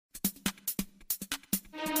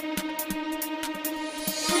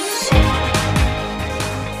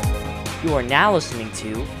You are now listening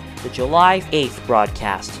to the July 8th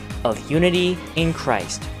broadcast of Unity in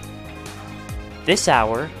Christ. This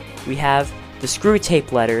hour, we have the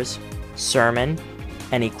Screwtape letters, sermon,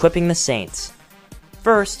 and equipping the saints.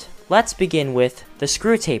 First, let's begin with the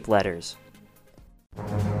Screwtape letters.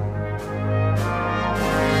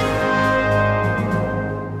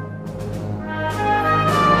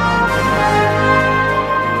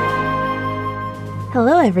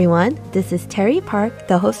 Hello everyone, this is Terry Park,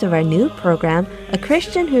 the host of our new program, A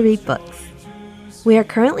Christian Who Reads Books. We are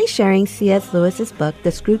currently sharing C.S. Lewis's book, The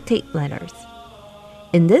Screwtape Letters.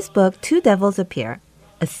 In this book, two devils appear,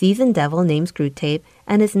 a seasoned devil named Screwtape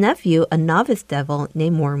and his nephew, a novice devil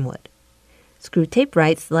named Wormwood. Screwtape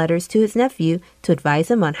writes letters to his nephew to advise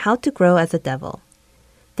him on how to grow as a devil.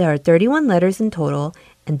 There are 31 letters in total,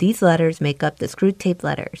 and these letters make up the Screwtape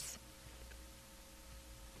letters.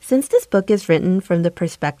 Since this book is written from the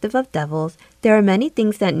perspective of devils, there are many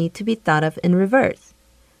things that need to be thought of in reverse.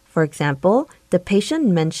 For example, the patient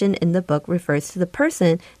mentioned in the book refers to the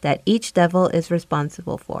person that each devil is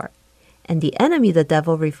responsible for, and the enemy the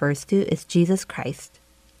devil refers to is Jesus Christ.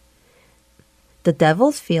 The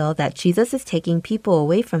devils feel that Jesus is taking people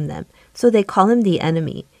away from them, so they call him the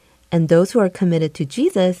enemy, and those who are committed to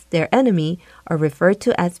Jesus, their enemy, are referred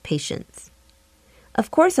to as patients.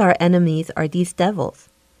 Of course, our enemies are these devils.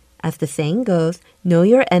 As the saying goes, know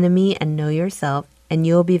your enemy and know yourself, and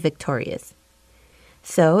you'll be victorious.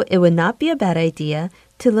 So, it would not be a bad idea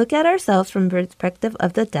to look at ourselves from the perspective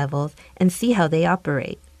of the devils and see how they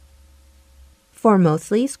operate.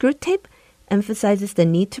 Foremostly, Screwtape emphasizes the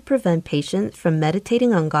need to prevent patients from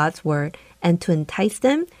meditating on God's Word and to entice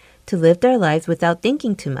them to live their lives without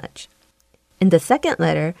thinking too much. In the second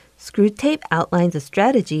letter, Screwtape outlines a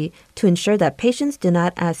strategy to ensure that patients do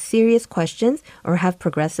not ask serious questions or have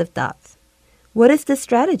progressive thoughts. What is this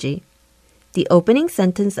strategy? The opening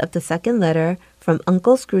sentence of the second letter from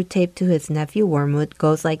Uncle Screwtape to his nephew Wormwood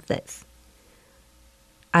goes like this.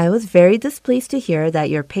 I was very displeased to hear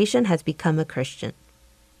that your patient has become a Christian.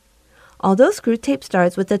 Although Screwtape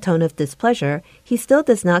starts with a tone of displeasure, he still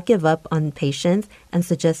does not give up on patients and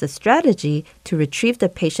suggests a strategy to retrieve the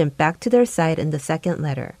patient back to their side in the second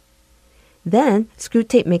letter. Then,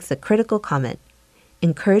 Screwtape makes a critical comment.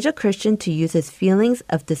 Encourage a Christian to use his feelings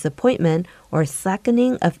of disappointment or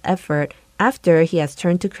slackening of effort after he has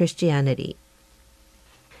turned to Christianity.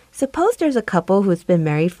 Suppose there's a couple who's been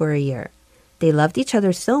married for a year. They loved each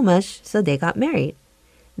other so much, so they got married.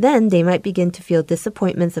 Then they might begin to feel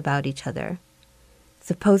disappointments about each other.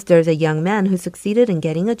 Suppose there's a young man who succeeded in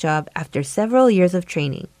getting a job after several years of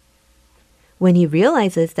training. When he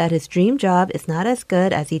realizes that his dream job is not as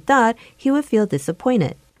good as he thought, he would feel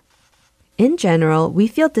disappointed. In general, we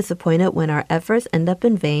feel disappointed when our efforts end up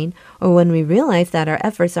in vain or when we realize that our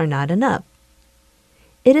efforts are not enough.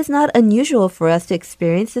 It is not unusual for us to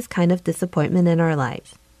experience this kind of disappointment in our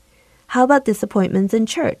lives. How about disappointments in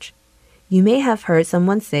church? You may have heard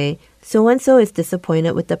someone say, so-and-so is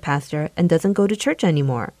disappointed with the pastor and doesn't go to church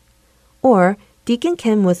anymore. Or, Deacon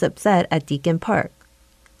Kim was upset at Deacon Park.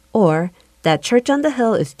 Or, that church on the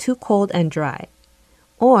hill is too cold and dry.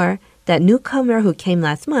 Or, that newcomer who came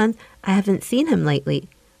last month, I haven't seen him lately.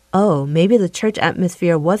 Oh, maybe the church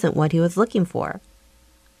atmosphere wasn't what he was looking for.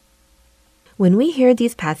 When we hear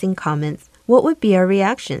these passing comments, what would be our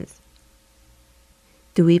reactions?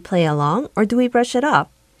 Do we play along or do we brush it off?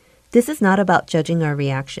 This is not about judging our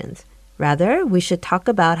reactions. Rather, we should talk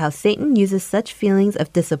about how Satan uses such feelings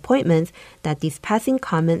of disappointments that these passing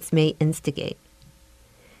comments may instigate.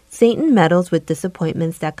 Satan meddles with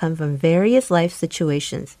disappointments that come from various life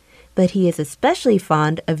situations, but he is especially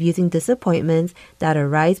fond of using disappointments that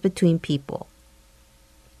arise between people.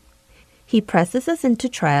 He presses us into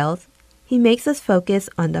trials, he makes us focus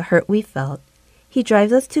on the hurt we felt, he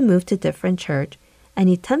drives us to move to different church, and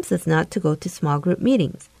he tempts us not to go to small group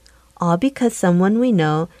meetings. All because someone we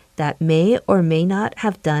know that may or may not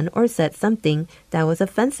have done or said something that was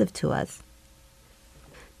offensive to us.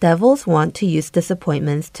 Devils want to use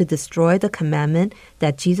disappointments to destroy the commandment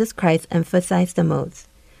that Jesus Christ emphasized the most,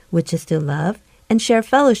 which is to love and share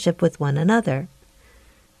fellowship with one another.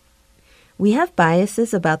 We have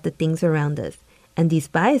biases about the things around us, and these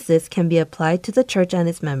biases can be applied to the church and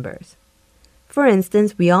its members. For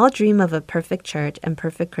instance, we all dream of a perfect church and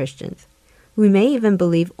perfect Christians. We may even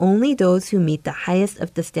believe only those who meet the highest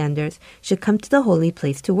of the standards should come to the holy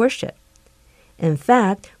place to worship. In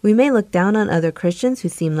fact, we may look down on other Christians who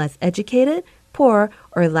seem less educated, poor,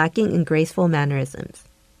 or lacking in graceful mannerisms.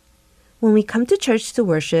 When we come to church to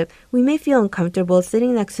worship, we may feel uncomfortable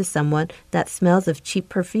sitting next to someone that smells of cheap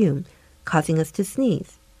perfume, causing us to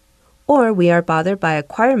sneeze. or we are bothered by a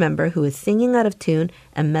choir member who is singing out of tune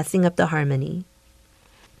and messing up the harmony.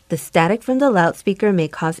 The static from the loudspeaker may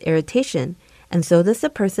cause irritation, and so does the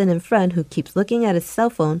person in front who keeps looking at his cell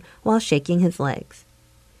phone while shaking his legs.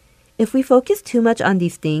 If we focus too much on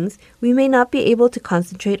these things, we may not be able to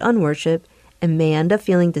concentrate on worship and may end up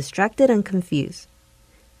feeling distracted and confused.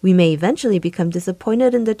 We may eventually become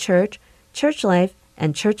disappointed in the church life,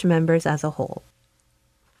 and church members as a whole.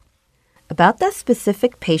 About that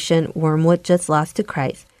specific patient Wormwood just lost to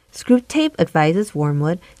Christ, Screwtape advises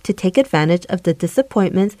Wormwood to take advantage of the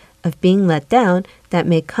disappointments of being let down that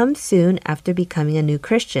may come soon after becoming a new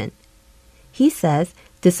Christian. He says,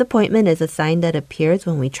 disappointment is a sign that appears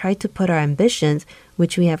when we try to put our ambitions,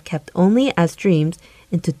 which we have kept only as dreams,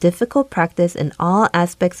 into difficult practice in all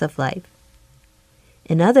aspects of life.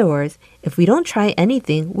 In other words, if we don't try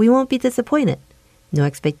anything, we won't be disappointed. No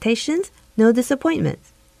expectations, no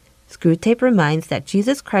disappointments. Screwtape reminds that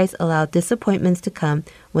Jesus Christ allowed disappointments to come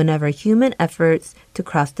whenever human efforts to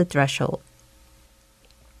cross the threshold.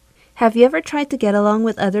 Have you ever tried to get along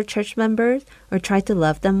with other church members or tried to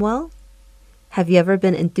love them well? Have you ever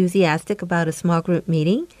been enthusiastic about a small group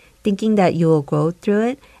meeting, thinking that you will grow through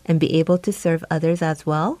it and be able to serve others as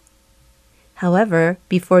well? However,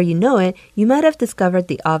 before you know it, you might have discovered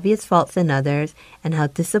the obvious faults in others and how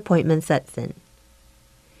disappointment sets in.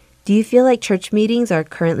 Do you feel like church meetings are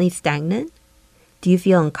currently stagnant? Do you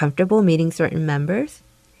feel uncomfortable meeting certain members?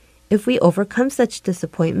 If we overcome such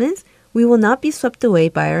disappointments, we will not be swept away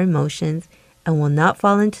by our emotions and will not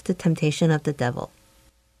fall into the temptation of the devil.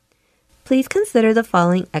 Please consider the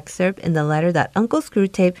following excerpt in the letter that Uncle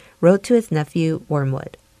Screwtape wrote to his nephew,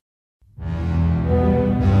 Wormwood.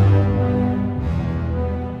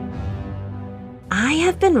 I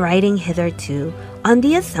have been writing hitherto on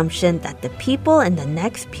the assumption that the people in the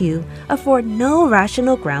next pew afford no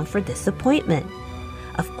rational ground for disappointment.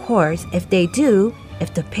 Of course, if they do,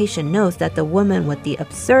 if the patient knows that the woman with the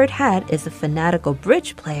absurd hat is a fanatical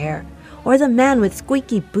bridge player, or the man with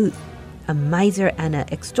squeaky boots, a miser and an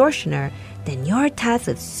extortioner, then your task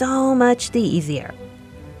is so much the easier.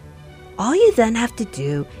 All you then have to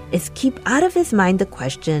do is keep out of his mind the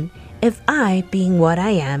question, if I, being what I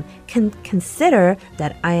am, can consider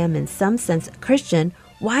that I am in some sense a Christian,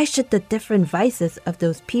 why should the different vices of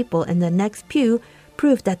those people in the next pew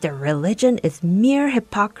prove that their religion is mere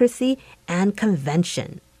hypocrisy and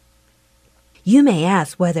convention? You may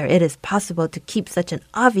ask whether it is possible to keep such an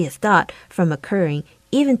obvious thought from occurring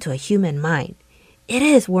even to a human mind. It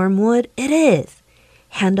is, Wormwood, it is.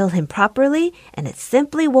 Handle him properly, and it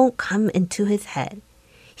simply won't come into his head.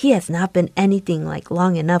 He has not been anything like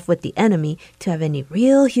long enough with the enemy to have any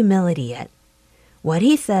real humility yet. What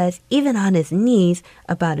he says, even on his knees,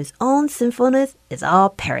 about his own sinfulness is all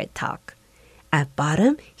parrot talk. At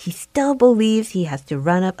bottom, he still believes he has to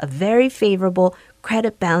run up a very favorable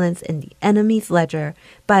credit balance in the enemy's ledger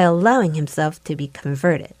by allowing himself to be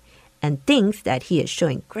converted, and thinks that he is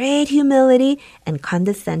showing great humility and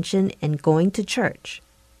condescension in going to church.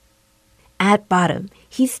 At bottom,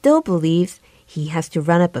 he still believes he has to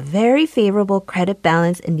run up a very favorable credit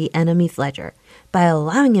balance in the enemy's ledger by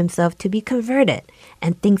allowing himself to be converted,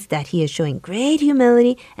 and thinks that he is showing great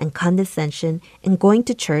humility and condescension in going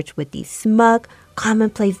to church with these smug,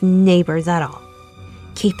 commonplace neighbors at all.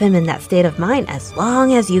 Keep him in that state of mind as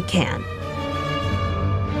long as you can.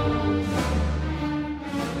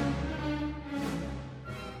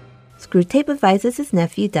 Screwtape advises his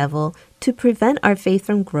nephew Devil to prevent our faith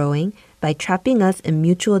from growing by trapping us in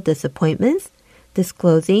mutual disappointments,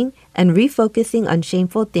 disclosing and refocusing on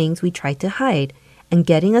shameful things we try to hide, and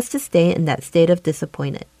getting us to stay in that state of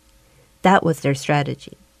disappointed. That was their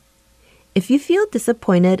strategy. If you feel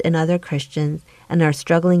disappointed in other Christians and are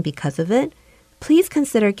struggling because of it, please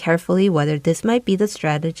consider carefully whether this might be the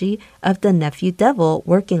strategy of the nephew devil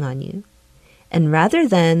working on you. And rather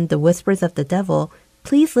than the whispers of the devil,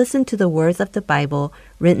 please listen to the words of the Bible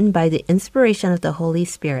written by the inspiration of the Holy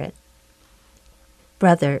Spirit.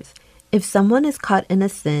 Brothers, if someone is caught in a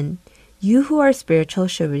sin, you who are spiritual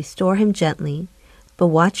should restore him gently, but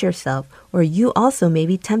watch yourself, or you also may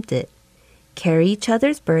be tempted. Carry each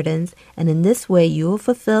other's burdens, and in this way you will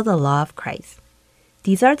fulfill the law of Christ.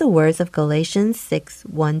 These are the words of Galatians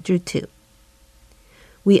 6:1-2.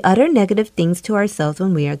 We utter negative things to ourselves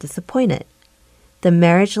when we are disappointed. The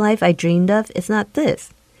marriage life I dreamed of is not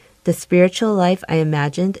this. The spiritual life I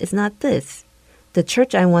imagined is not this. The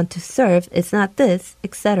church I want to serve is not this,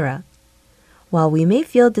 etc. While we may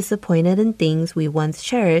feel disappointed in things we once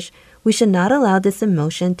cherished, we should not allow this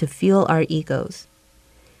emotion to fuel our egos.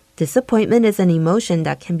 Disappointment is an emotion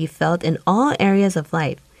that can be felt in all areas of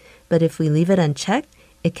life, but if we leave it unchecked,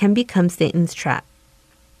 it can become Satan's trap.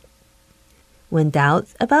 When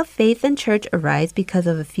doubts about faith and church arise because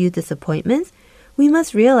of a few disappointments, we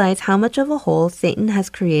must realize how much of a hole Satan has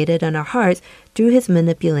created in our hearts through his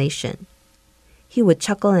manipulation. He would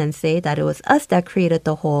chuckle and say that it was us that created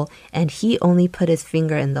the hole and he only put his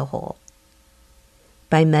finger in the hole.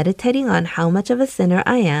 By meditating on how much of a sinner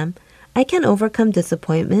I am, I can overcome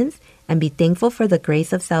disappointments and be thankful for the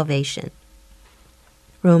grace of salvation.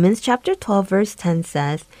 Romans chapter 12 verse 10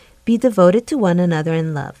 says, "Be devoted to one another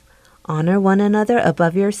in love. Honor one another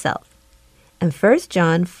above yourself." And 1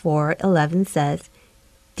 John 4:11 says,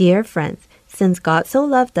 "Dear friends, since God so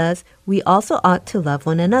loved us, we also ought to love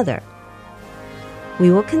one another."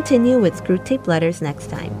 We will continue with Screwtape letters next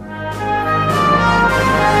time.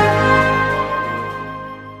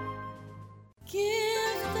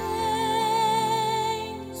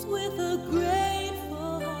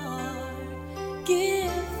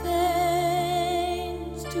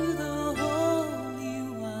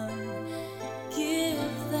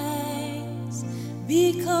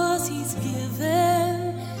 Because he's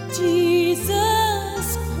given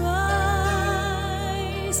Jesus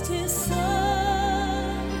Christ, his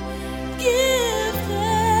son. Give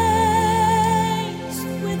thanks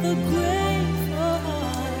with a grateful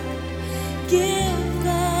heart. Give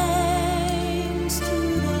thanks to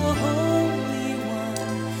the Holy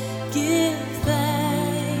One. Give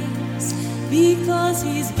thanks because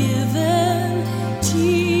he's given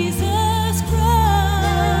Jesus Christ.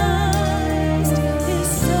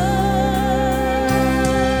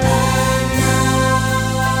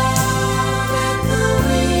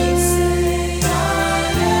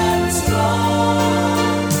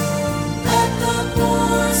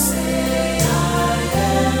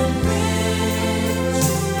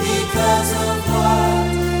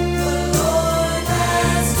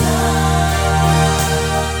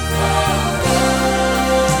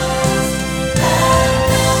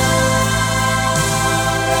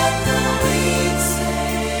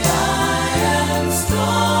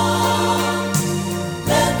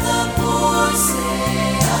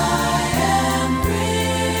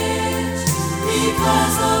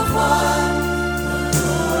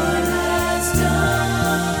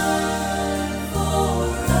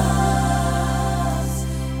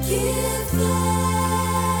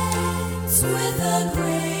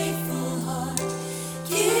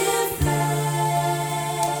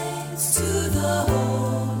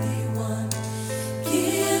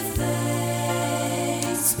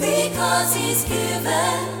 Because he's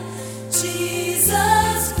given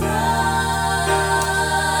Jesus Christ,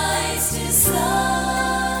 his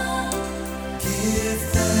son. Give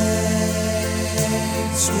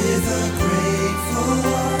thanks with a grateful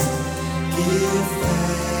heart. Give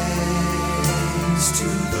thanks to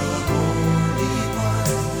the Holy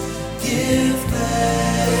One. Give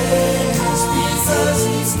thanks because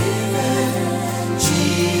he's given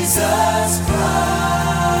Jesus Christ,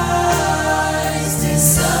 his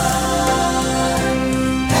son.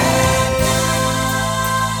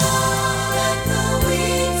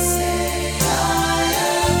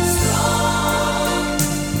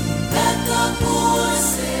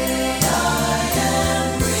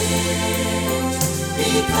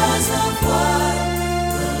 Because of what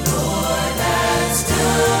the Lord has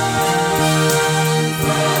done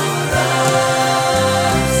for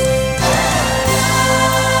us. And now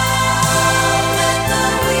let the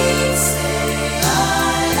weak say, I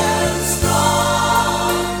am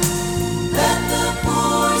strong. Let the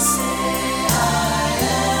poor say, I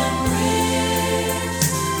am rich.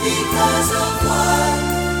 Because of what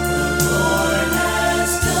the Lord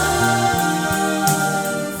has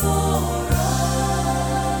done for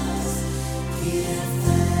us. Give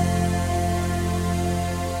thanks.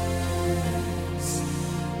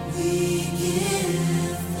 We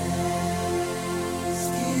give thanks.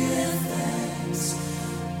 Give thanks.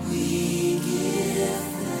 We give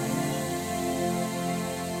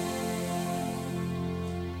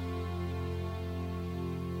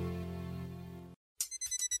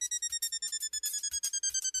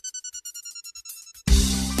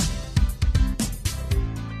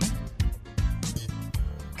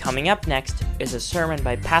Coming up next is a sermon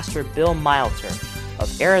by Pastor Bill Milter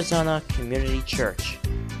of Arizona Community Church.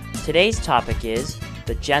 Today's topic is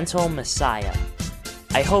the Gentle Messiah.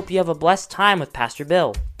 I hope you have a blessed time with Pastor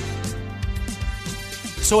Bill.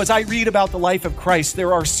 So as I read about the life of Christ,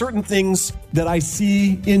 there are certain things that I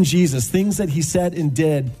see in Jesus, things that he said and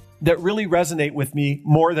did that really resonate with me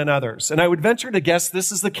more than others. And I would venture to guess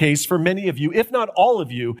this is the case for many of you, if not all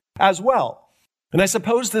of you, as well. And I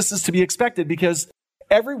suppose this is to be expected because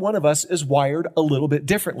every one of us is wired a little bit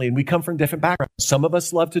differently, and we come from different backgrounds. Some of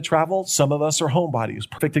us love to travel. Some of us are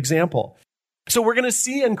homebodies. Perfect example. So we're going to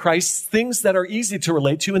see in Christ things that are easy to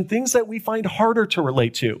relate to and things that we find harder to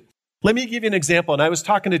relate to. Let me give you an example. And I was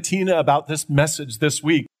talking to Tina about this message this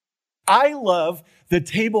week. I love the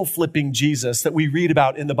table flipping Jesus that we read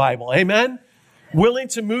about in the Bible. Amen? Willing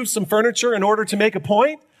to move some furniture in order to make a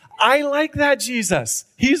point. I like that Jesus.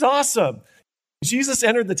 He's awesome. Jesus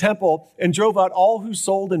entered the temple and drove out all who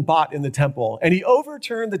sold and bought in the temple. And he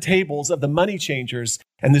overturned the tables of the money changers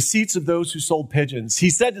and the seats of those who sold pigeons. He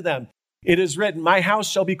said to them, "It is written, my house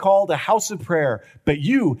shall be called a house of prayer, but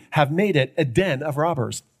you have made it a den of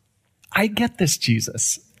robbers." I get this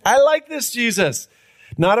Jesus. I like this Jesus.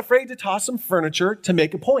 Not afraid to toss some furniture to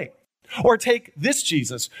make a point. Or take this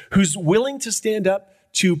Jesus, who's willing to stand up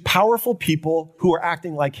to powerful people who are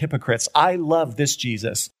acting like hypocrites. I love this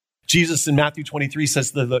Jesus. Jesus in Matthew 23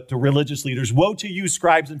 says to the religious leaders, "Woe to you,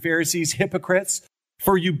 scribes and Pharisees, hypocrites,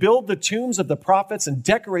 for you build the tombs of the prophets and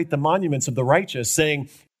decorate the monuments of the righteous, saying,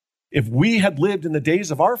 if we had lived in the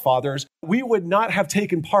days of our fathers, we would not have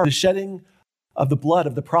taken part in the shedding of the blood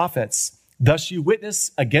of the prophets. Thus you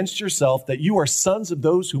witness against yourself that you are sons of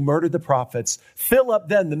those who murdered the prophets. Fill up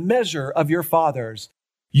then the measure of your fathers.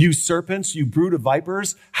 You serpents, you brood of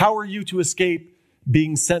vipers, how are you to escape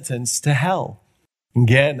being sentenced to hell?"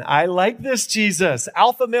 Again, I like this Jesus,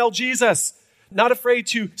 alpha male Jesus, not afraid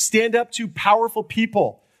to stand up to powerful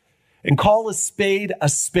people and call a spade a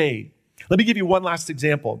spade. Let me give you one last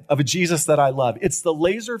example of a Jesus that I love. It's the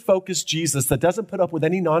laser-focused Jesus that doesn't put up with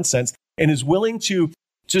any nonsense and is willing to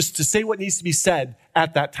just to say what needs to be said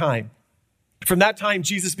at that time. From that time,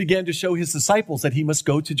 Jesus began to show his disciples that he must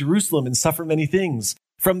go to Jerusalem and suffer many things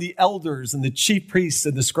from the elders and the chief priests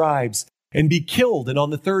and the scribes and be killed and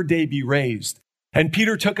on the third day be raised. And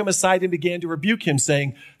Peter took him aside and began to rebuke him,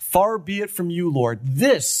 saying, "Far be it from you, Lord,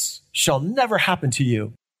 this shall never happen to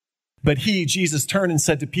you." But he, Jesus, turned and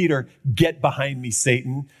said to Peter, "Get behind me,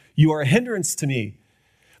 Satan. You are a hindrance to me,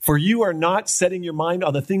 for you are not setting your mind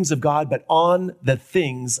on the things of God, but on the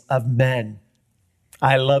things of men."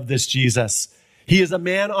 I love this Jesus. He is a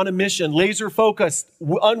man on a mission, laser focused,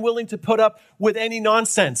 unwilling to put up with any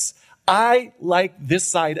nonsense. I like this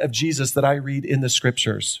side of Jesus that I read in the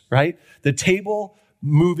scriptures, right? The table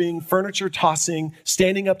moving, furniture tossing,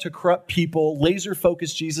 standing up to corrupt people, laser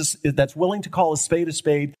focused Jesus that's willing to call a spade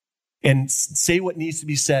and say what needs to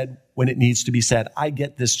be said when it needs to be said. I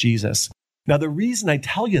get this Jesus. Now, the reason I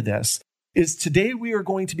tell you this is today we are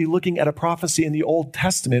going to be looking at a prophecy in the Old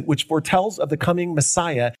Testament which foretells of the coming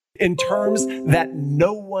Messiah in terms that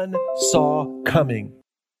no one saw coming.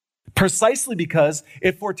 Precisely because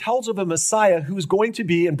it foretells of a Messiah who is going to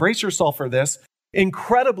be, and brace yourself for this,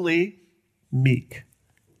 incredibly meek,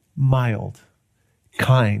 mild,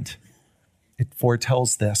 kind. It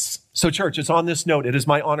foretells this. So church, it's on this note. It is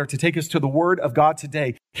my honor to take us to the word of God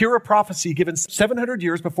today. Hear a prophecy given 700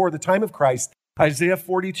 years before the time of Christ, Isaiah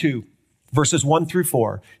 42, verses 1 through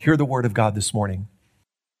 4. Hear the word of God this morning.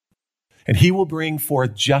 "And he will bring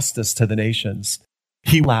forth justice to the nations.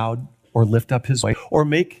 He will loud or lift up his voice or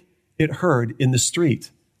make it heard in the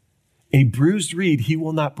street. A bruised reed he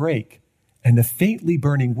will not break, and a faintly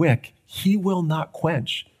burning wick he will not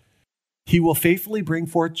quench. He will faithfully bring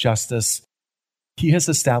forth justice. He has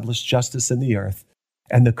established justice in the earth,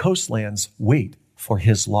 and the coastlands wait for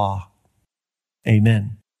his law."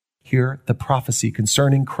 Amen. Hear the prophecy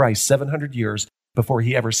concerning Christ 700 years before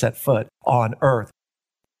he ever set foot on earth.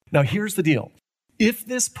 Now here's the deal. If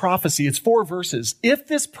this prophecy, it's 4 verses, if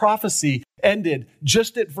this prophecy ended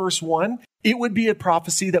just at verse 1, it would be a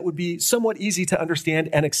prophecy that would be somewhat easy to understand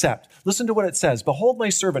and accept. Listen to what it says. "Behold my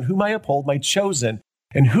servant, whom I uphold, my chosen,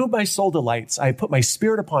 in whom my soul delights. I have put my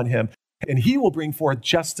spirit upon him, and he will bring forth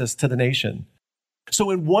justice to the nation."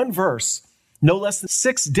 So in one verse, no less than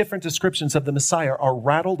 6 different descriptions of the Messiah are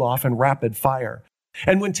rattled off in rapid fire.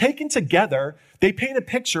 And when taken together, they paint a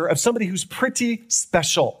picture of somebody who's pretty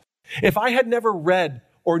special. If I had never read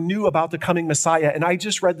or knew about the coming Messiah and I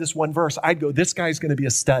just read this one verse, I'd go, this guy's going to be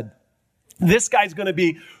a stud. This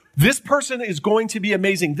person is going to be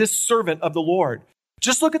amazing. This servant of the Lord.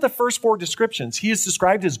 Just look at the first 4 descriptions. He is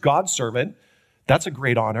described as God's servant. That's a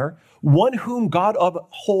great honor. One whom God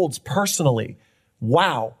upholds personally.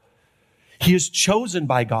 Wow. He is chosen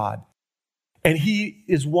by God. And he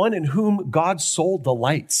is one in whom God's soul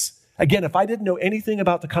delights. Again, if I didn't know anything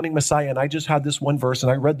about the coming Messiah and I just had this one verse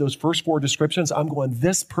and I read those first 4 descriptions, I'm going,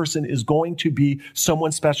 this person is going to be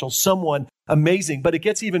someone special, someone amazing. But it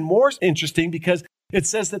gets even more interesting because it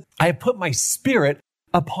says that I have put my spirit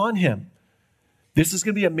upon him. This is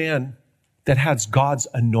going to be a man that has God's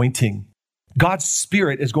anointing. God's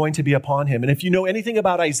spirit is going to be upon him. And if you know anything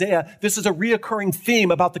about Isaiah, this is a reoccurring theme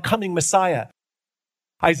about the coming Messiah.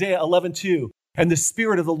 Isaiah 11:2, And the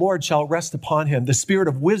Spirit of the Lord shall rest upon him, the Spirit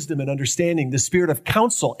of wisdom and understanding, the Spirit of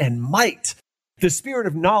counsel and might, the Spirit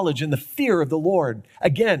of knowledge and the fear of the Lord.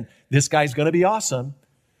 Again, this guy's going to be awesome.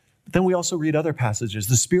 But then we also read other passages.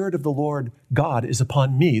 The Spirit of the Lord God is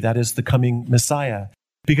upon me, that is the coming Messiah,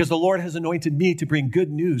 because the Lord has anointed me to bring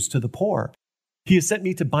good news to the poor. He has sent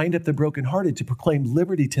me to bind up the brokenhearted, to proclaim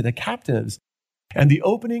liberty to the captives, and the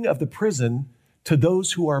opening of the prison to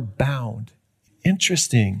those who are bound.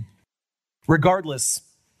 Interesting. Regardless,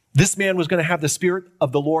 this man was going to have the Spirit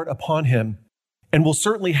of the Lord upon him and will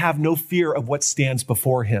certainly have no fear of what stands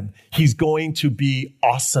before him. He's going to be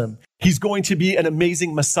awesome. He's going to be an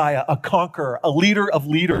amazing Messiah, a conqueror, a leader of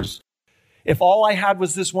leaders. If all I had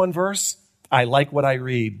was this one verse, I like what I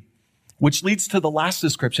read, which leads to the last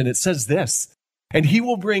description. It says this, and he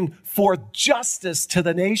will bring forth justice to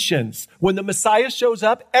the nations. When the Messiah shows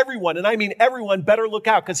up, everyone, and I mean everyone, better look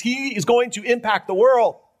out because he is going to impact the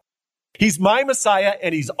world. He's my Messiah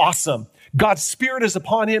and he's awesome. God's Spirit is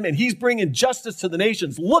upon him and he's bringing justice to the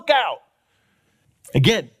nations. Look out.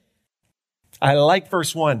 Again, I like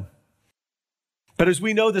verse 1. But as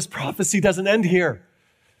we know, this prophecy doesn't end here.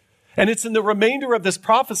 And it's in the remainder of this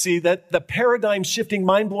prophecy that the paradigm-shifting,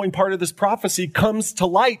 mind-blowing part of this prophecy comes to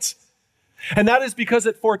light. And that is because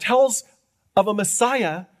it foretells of a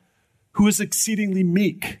Messiah who is exceedingly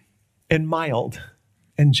meek and mild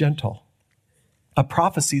and gentle. A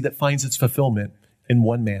prophecy that finds its fulfillment in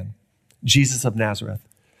one man, Jesus of Nazareth.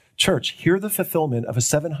 Church, hear the fulfillment of a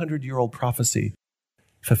 700-year-old prophecy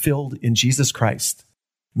fulfilled in Jesus Christ.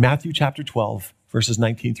 Matthew chapter 12, verses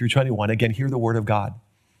 19 through 21. Again, hear the word of God.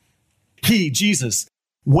 He, Jesus,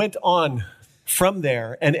 went on from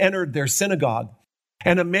there and entered their synagogue.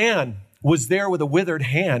 And a man was there with a withered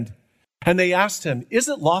hand. And they asked him, is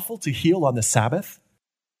it lawful to heal on the Sabbath?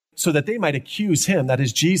 So that they might accuse him, that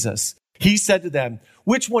is Jesus. He said to them,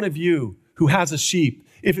 which one of you who has a sheep,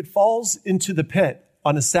 if it falls into the pit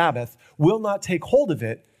on a Sabbath, will not take hold of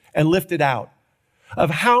it and lift it out?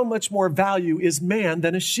 Of how much more value is man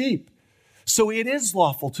than a sheep? So it is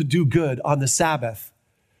lawful to do good on the Sabbath.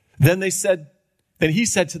 Then he said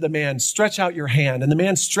to the man, stretch out your hand. And the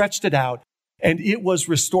man stretched it out, and it was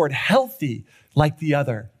restored healthy like the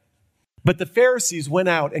other. But the Pharisees went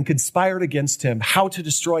out and conspired against him, how to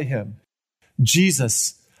destroy him.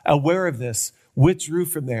 Jesus, aware of this, withdrew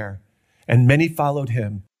from there, and many followed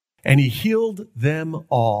him. And he healed them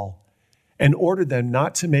all and ordered them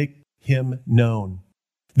not to make him known.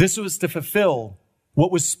 This was to fulfill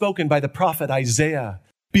what was spoken by the prophet Isaiah.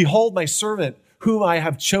 Behold, my servant, whom I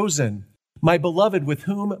have chosen, my beloved, with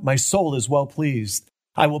whom my soul is well pleased.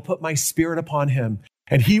 I will put my Spirit upon him,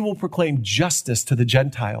 and he will proclaim justice to the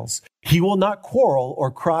Gentiles. He will not quarrel or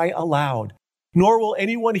cry aloud, nor will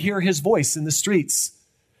anyone hear his voice in the streets.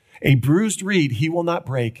 A bruised reed he will not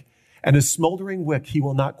break, and a smoldering wick he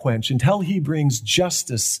will not quench, until he brings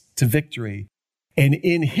justice to victory. And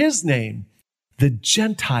in his name, the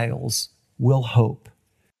Gentiles will hope.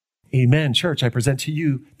 Amen. Church, I present to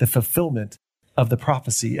you the fulfillment of the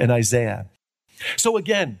prophecy in Isaiah. So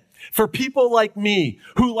again, for people like me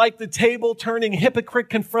who like the table-turning,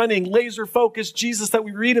 hypocrite-confronting, laser-focused Jesus that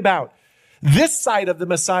we read about, this side of the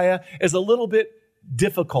Messiah is a little bit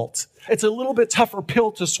difficult. It's a little bit tougher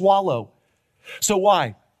pill to swallow. So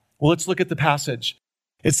why? Well, let's look at the passage.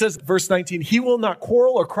 It says, verse 19, he will not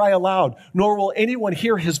quarrel or cry aloud, nor will anyone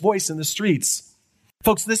hear his voice in the streets.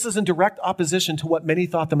 Folks, this is in direct opposition to what many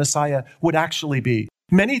thought the Messiah would actually be.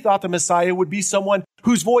 Many thought the Messiah would be someone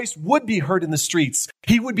whose voice would be heard in the streets.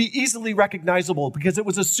 He would be easily recognizable because it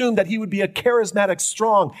was assumed that he would be a charismatic,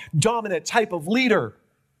 strong, dominant type of leader.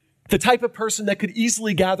 The type of person that could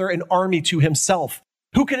easily gather an army to himself,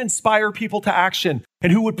 who could inspire people to action,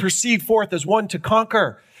 and who would proceed forth as one to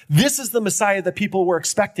conquer. This is the Messiah that people were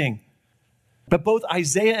expecting. But both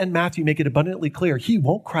Isaiah and Matthew make it abundantly clear he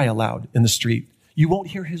won't cry aloud in the street. You won't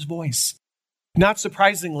hear his voice. Not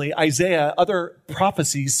surprisingly, Isaiah, other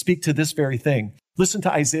prophecies speak to this very thing. Listen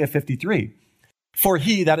to Isaiah 53. For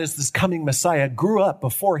he, that is this coming Messiah, grew up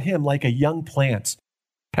before him like a young plant,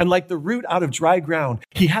 and like the root out of dry ground.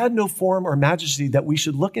 He had no form or majesty that we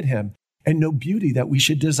should look at him, and no beauty that we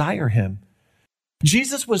should desire him.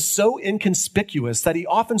 Jesus was so inconspicuous that he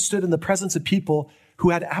often stood in the presence of people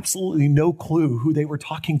who had absolutely no clue who they were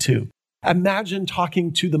talking to. Imagine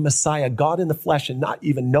talking to the Messiah, God in the flesh, and not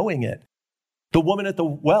even knowing it. The woman at the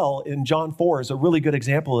well in John 4 is a really good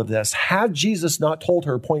example of this. Had Jesus not told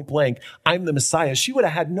her point blank, I'm the Messiah, she would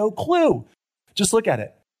have had no clue. Just look at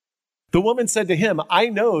it. The woman said to him, I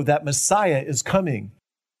know that Messiah is coming,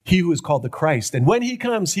 he who is called the Christ. And when he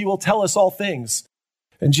comes, he will tell us all things.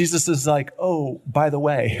 And Jesus is like, oh, by the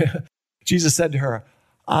way, Jesus said to her,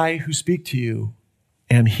 I who speak to you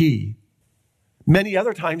am he. Many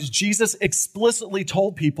other times, Jesus explicitly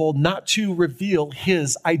told people not to reveal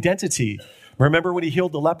his identity. Remember when he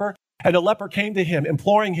healed the leper? And a leper came to him,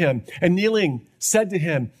 imploring him, and kneeling, said to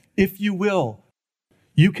him, if you will,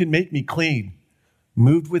 you can make me clean.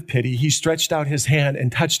 Moved with pity, he stretched out his hand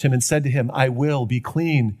and touched him and said to him, I will be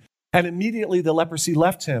clean. And immediately the leprosy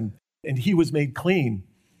left him, and he was made clean.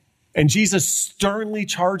 And Jesus sternly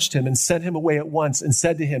charged him and sent him away at once and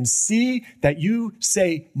said to him, see that you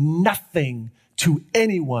say nothing to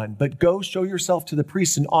anyone, but go show yourself to the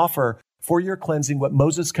priests and offer for your cleansing what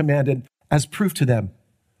Moses commanded as proof to them.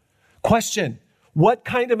 Question, what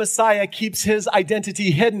kind of Messiah keeps his identity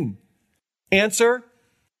hidden? Answer,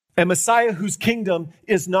 a Messiah whose kingdom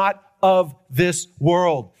is not of this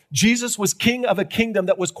world. Jesus was king of a kingdom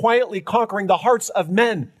that was quietly conquering the hearts of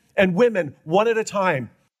men and women one at a time.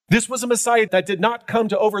 This was a Messiah that did not come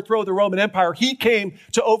to overthrow the Roman Empire. He came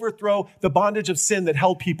to overthrow the bondage of sin that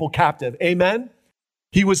held people captive. Amen?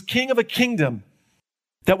 He was king of a kingdom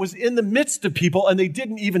that was in the midst of people, and they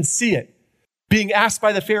didn't even see it. Being asked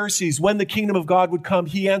by the Pharisees when the kingdom of God would come,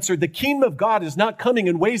 he answered, the kingdom of God is not coming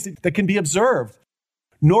in ways that can be observed.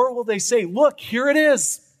 Nor will they say, look, here it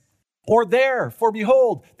is, or there, for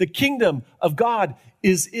behold, the kingdom of God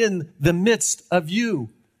is in the midst of you.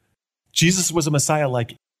 Jesus was a Messiah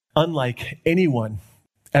unlike anyone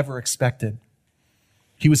ever expected.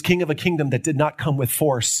 He was king of a kingdom that did not come with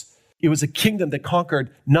force. It was a kingdom that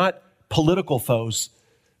conquered not political foes,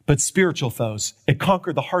 but spiritual foes. It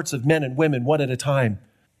conquered the hearts of men and women one at a time.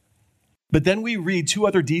 But then we read two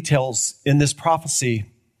other details in this prophecy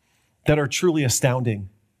that are truly astounding.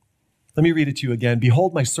 Let me read it to you again.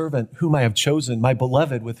 Behold my servant whom I have chosen, my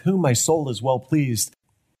beloved with whom my soul is well pleased.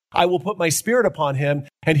 I will put my spirit upon him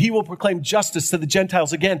and he will proclaim justice to the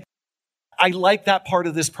Gentiles. Again, I like that part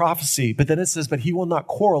of this prophecy, but then it says, but he will not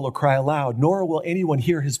quarrel or cry aloud, nor will anyone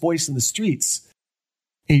hear his voice in the streets.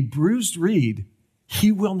 A bruised reed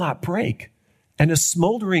he will not break, and a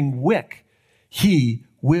smoldering wick he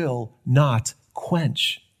will not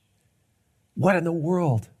quench. What in the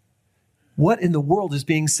world? What in the world is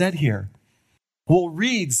being said here? Well,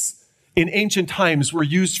 reeds in ancient times were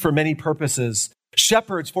used for many purposes.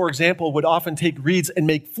 Shepherds, for example, would often take reeds and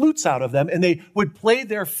make flutes out of them, and they would play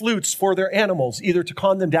their flutes for their animals, either to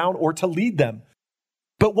calm them down or to lead them.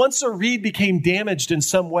 But once a reed became damaged in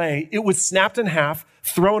some way, it was snapped in half,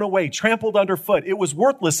 thrown away, trampled underfoot. It was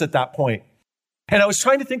worthless at that point. And I was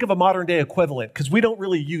trying to think of a modern day equivalent, because we don't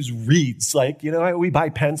really use reeds. We buy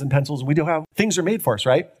pens and pencils, and we do have things are made for us,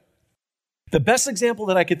 right? The best example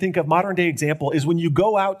that I could think of, modern day example, is when you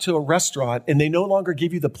go out to a restaurant and they no longer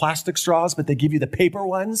give you the plastic straws, but they give you the paper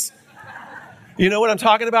ones. You know what I'm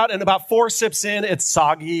talking about? And about 4 sips in, it's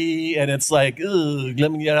soggy and it's like,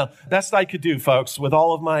 ugh, best I could do, folks, with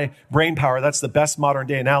all of my brain power. That's the best modern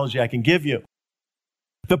day analogy I can give you.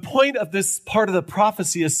 The point of this part of the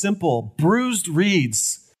prophecy is simple. Bruised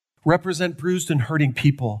reeds represent bruised and hurting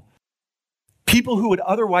people. People who would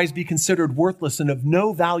otherwise be considered worthless and of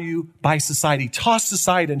no value by society, tossed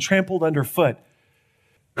aside and trampled underfoot.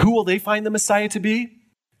 Who will they find the Messiah to be?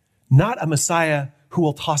 Not a Messiah who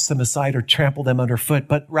will toss them aside or trample them underfoot,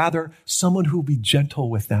 but rather someone who will be gentle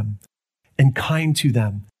with them and kind to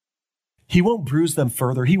them. He won't bruise them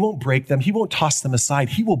further. He won't break them. He won't toss them aside.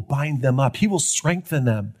 He will bind them up. He will strengthen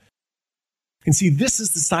them. And see, this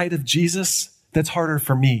is the side of Jesus that's harder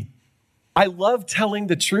for me. I love telling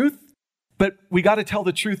the truth, but we got to tell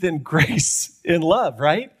the truth in grace, in love,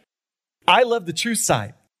 right? I love the truth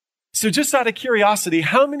side. So just out of curiosity,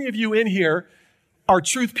 how many of you in here are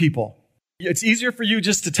truth people? It's easier for you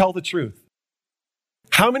just to tell the truth.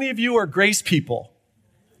 How many of you are grace people?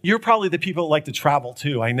 You're probably the people that like to travel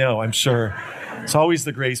too. I know, I'm sure. It's always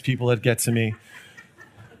the grace people that get to me.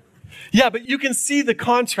 Yeah, but you can see the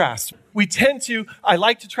contrast. We tend to, I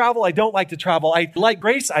like to travel, I don't like to travel. I like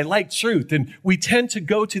grace, I like truth. And we tend to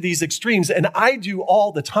go to these extremes, and I do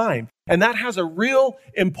all the time. And that has a real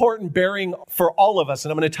important bearing for all of us.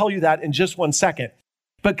 And I'm going to tell you that in just one second.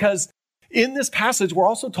 Because in this passage, we're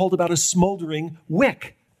also told about a smoldering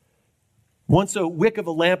wick. Once a wick of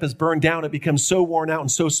a lamp is burned down, it becomes so worn out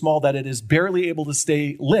and so small that it is barely able to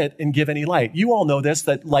stay lit and give any light. You all know this,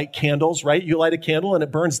 that light candles, right? You light a candle and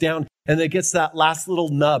it burns down and it gets that last little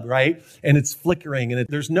nub, right? And it's flickering and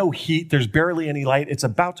there's no heat. There's barely any light. It's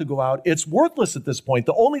about to go out. It's worthless at this point.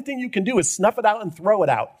 The only thing you can do is snuff it out and throw it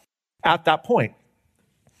out at that point.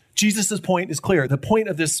 Jesus' point is clear. The point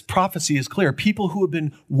of this prophecy is clear. People who have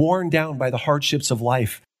been worn down by the hardships of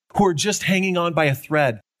life, who are just hanging on by a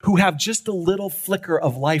thread, who have just a little flicker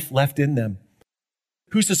of life left in them.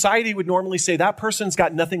 who society would normally say, that person's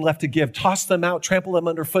got nothing left to give. Toss them out, trample them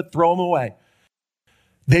underfoot, throw them away.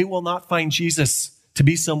 They will not find Jesus to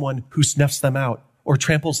be someone who snuffs them out or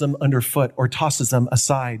tramples them underfoot or tosses them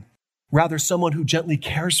aside. Rather, someone who gently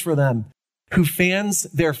cares for them, who fans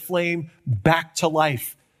their flame back to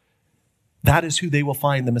life. That is who they will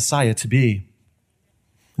find the Messiah to be.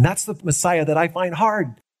 And that's the Messiah that I find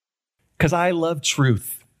hard because I love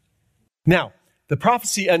truth. Now, the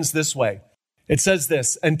prophecy ends this way. It says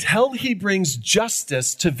this, until he brings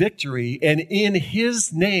justice to victory, and in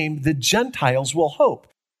his name, the Gentiles will hope.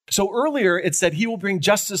 So earlier it said he will bring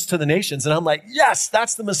justice to the nations. And I'm like, yes,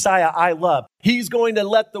 that's the Messiah I love. He's going to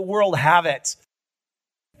let the world have it.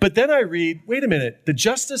 But then I read, wait a minute, the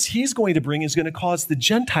justice he's going to bring is going to cause the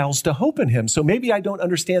Gentiles to hope in him. So maybe I don't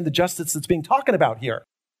understand the justice that's being talked about here.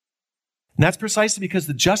 And that's precisely because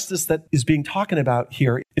the justice that is being talked about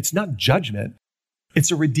here, it's not judgment,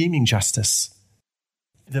 it's a redeeming justice.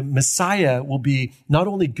 The Messiah will be not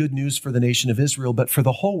only good news for the nation of Israel, but for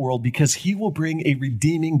the whole world because he will bring a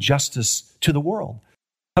redeeming justice to the world.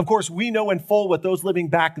 Of course, we know in full what those living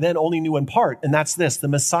back then only knew in part, and that's this. The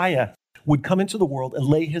Messiah would come into the world and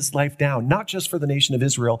lay his life down, not just for the nation of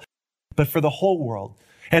Israel, but for the whole world.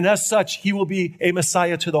 And as such, he will be a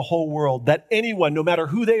Messiah to the whole world, that anyone, no matter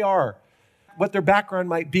who they are, what their background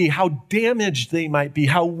might be, how damaged they might be,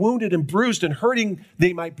 how wounded and bruised and hurting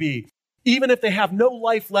they might be, even if they have no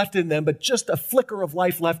life left in them, but just a flicker of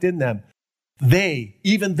life left in them,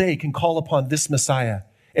 even they can call upon this Messiah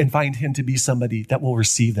and find him to be somebody that will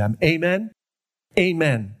receive them. Amen?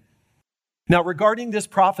 Amen. Now, regarding this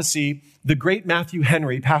prophecy, the great Matthew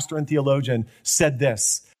Henry, pastor and theologian, said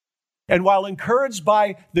this, and while encouraged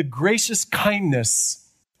by the gracious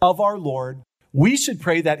kindness of our Lord, we should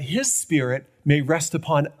pray that his Spirit may rest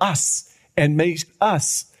upon us and make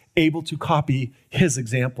us able to copy his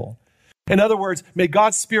example. In other words, may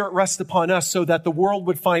God's Spirit rest upon us so that the world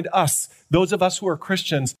would find us, those of us who are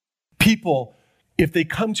Christians, people, if they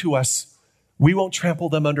come to us, we won't trample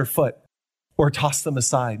them underfoot or toss them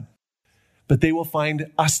aside, but they will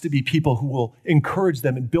find us to be people who will encourage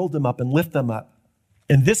them and build them up and lift them up.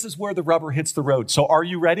 And this is where the rubber hits the road. So are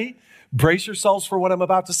you ready? Brace yourselves for what I'm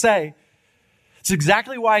about to say. It's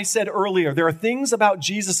exactly why I said earlier, there are things about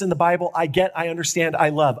Jesus in the Bible I get, I understand, I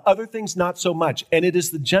love. Other things not so much. And it is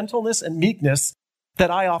the gentleness and meekness that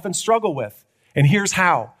I often struggle with. And here's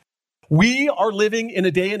how. We are living in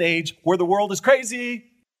a day and age where the world is crazy.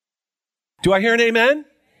 Do I hear an amen?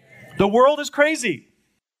 The world is crazy.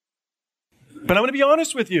 But I'm going to be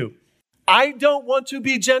honest with you. I don't want to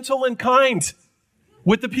be gentle and kind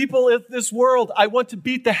with the people of this world. I want to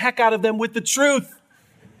beat the heck out of them with the truth.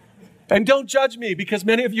 And don't judge me because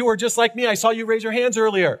many of you are just like me. I saw you raise your hands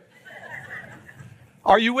earlier.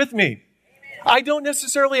 Are you with me? I don't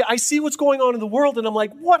necessarily, I see what's going on in the world and I'm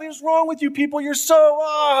like, what is wrong with you people? You're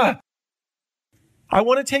so, I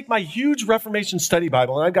want to take my huge Reformation study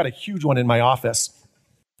Bible, and I've got a huge one in my office.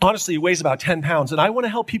 Honestly, it weighs about 10 pounds, and I want to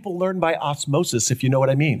help people learn by osmosis, if you know what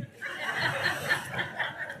I mean.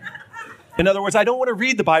 In other words, I don't want to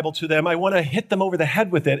read the Bible to them. I want to hit them over the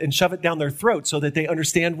head with it and shove it down their throat so that they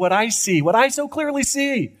understand what I see, what I so clearly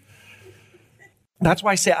see. That's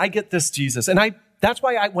why I say I get this, Jesus. And that's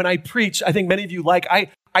why when I preach, I think many of you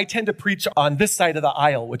I tend to preach on this side of the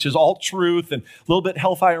aisle, which is all truth and a little bit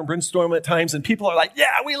hellfire and brimstone at times. And people are like,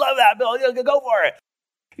 yeah, we love that, Bill. Yeah, go for it.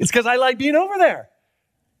 It's because I like being over there.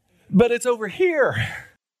 But it's over here.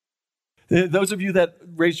 Those of you that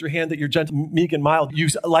raised your hand that you're gentle, meek, and mild, you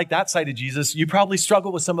like that side of Jesus, you probably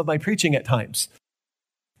struggle with some of my preaching at times.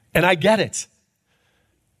 And I get it.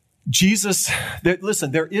 Jesus,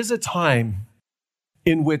 listen, there is a time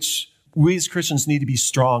in which we as Christians need to be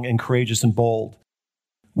strong and courageous and bold.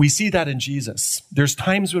 We see that in Jesus. There's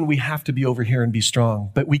times when we have to be over here and be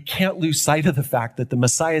strong, but we can't lose sight of the fact that the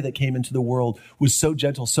Messiah that came into the world was so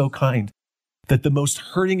gentle, so kind, that the most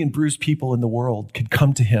hurting and bruised people in the world could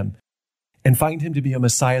come to him and find him to be a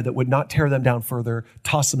Messiah that would not tear them down further,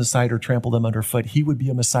 toss them aside, or trample them underfoot. He would be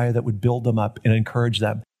a Messiah that would build them up and encourage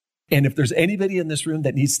them. And if there's anybody in this room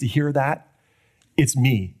that needs to hear that, it's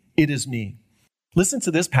me. It is me. Listen to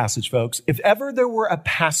this passage, folks. If ever there were a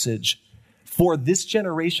passage for this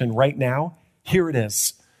generation right now, here it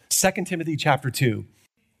is. 2 Timothy chapter 2.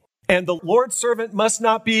 And the Lord's servant must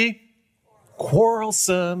not be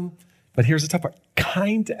quarrelsome. But here's the tough part.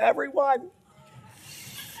 Kind to everyone.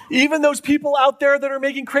 Even those people out there that are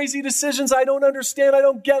making crazy decisions, I don't understand, I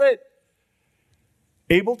don't get it.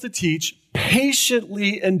 Able to teach,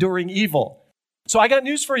 patiently enduring evil. So I got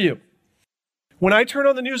news for you. When I turn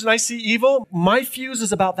on the news and I see evil, my fuse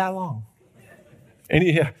is about that long. And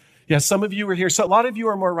Yeah, some of you are here. So a lot of you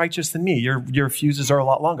are more righteous than me. Your fuses are a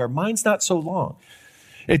lot longer. Mine's not so long.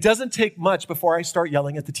 It doesn't take much before I start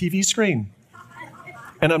yelling at the TV screen.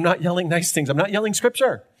 And I'm not yelling nice things. I'm not yelling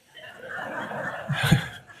scripture.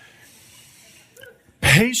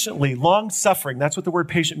 Patiently, long-suffering. That's what the word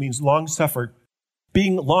patient means, long-suffering.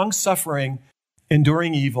 Being long-suffering,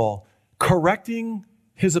 enduring evil, correcting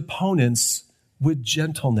his opponents with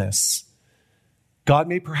gentleness. God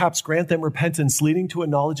may perhaps grant them repentance leading to a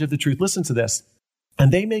knowledge of the truth. Listen to this.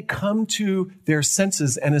 And they may come to their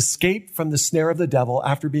senses and escape from the snare of the devil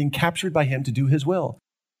after being captured by him to do his will.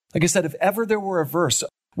 Like I said, if ever there were a verse,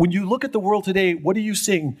 when you look at the world today, what are you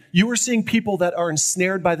seeing? You are seeing people that are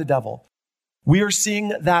ensnared by the devil. We are seeing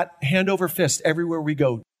that hand over fist everywhere we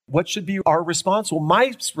go. What should be our response? Well,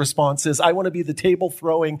 my response is I want to be the table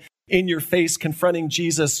throwing in your face, confronting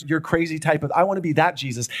Jesus, your crazy type of, I want to be that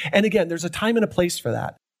Jesus. And again, there's a time and a place for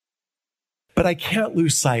that. But I can't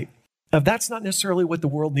lose sight of that's not necessarily what the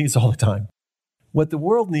world needs all the time. What the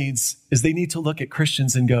world needs is they need to look at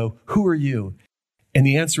Christians and go, who are you? And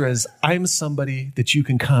the answer is, I'm somebody that you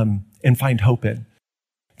can come and find hope in.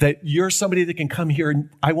 That you're somebody that can come here and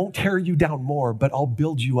I won't tear you down more, but I'll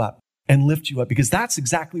build you up and lift you up because that's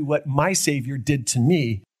exactly what my Savior did to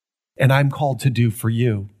me and I'm called to do for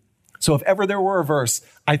you. So if ever there were a verse,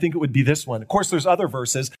 I think it would be this one. Of course, there's other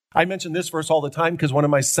verses. I mention this verse all the time because one of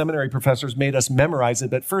my seminary professors made us memorize it,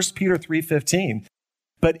 but 1 Peter 3:15,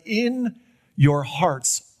 but in your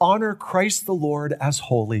hearts, honor Christ the Lord as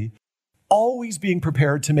holy, always being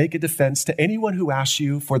prepared to make a defense to anyone who asks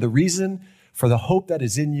you for the reason for the hope that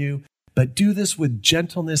is in you, but do this with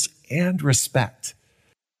gentleness and respect.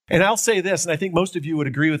 And I'll say this, and I think most of you would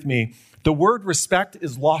agree with me, the word respect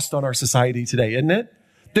is lost on our society today, isn't it?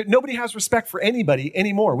 That nobody has respect for anybody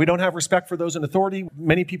anymore. We don't have respect for those in authority.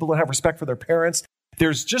 Many people don't have respect for their parents.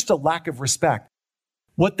 There's just a lack of respect.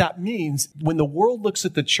 What that means, when the world looks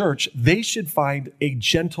at the church, they should find a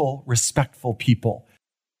gentle, respectful people.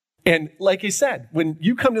 And like I said, when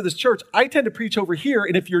you come to this church, I tend to preach over here.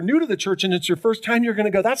 And if you're new to the church and it's your first time, you're going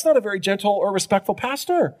to go, that's not a very gentle or respectful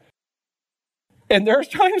pastor. And there's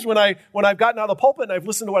times when I've gotten out of the pulpit and I've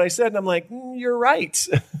listened to what I said and I'm like, you're right.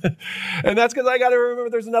 And that's because I got to remember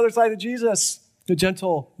there's another side of Jesus, the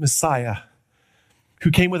gentle Messiah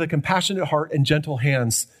who came with a compassionate heart and gentle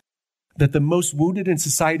hands that the most wounded in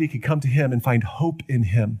society could come to him and find hope in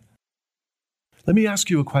him. Let me ask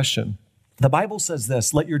you a question. The Bible says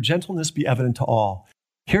this, let your gentleness be evident to all.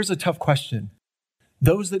 Here's a tough question.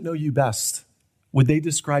 Those that know you best, would they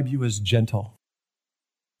describe you as gentle?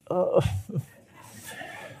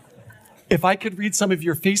 If I could read some of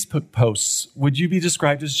your Facebook posts, would you be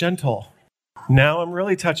described as gentle? Now I'm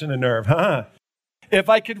really touching a nerve, huh? If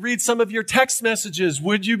I could read some of your text messages,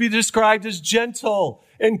 would you be described as gentle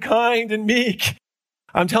and kind and meek?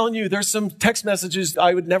 I'm telling you, there's some text messages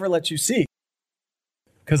I would never let you see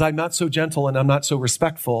because I'm not so gentle and I'm not so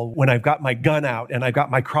respectful when I've got my gun out and I've got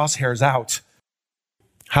my crosshairs out.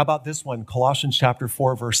 How about this one? Colossians chapter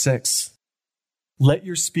 4, verse 6. Let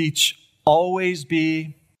your speech always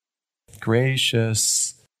be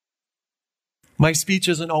gracious. My speech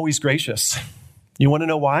isn't always gracious. You want to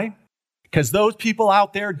know why? Because those people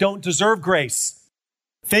out there don't deserve grace.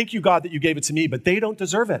 Thank you, God, that you gave it to me, but they don't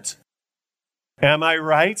deserve it. Am I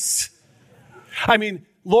right? I mean,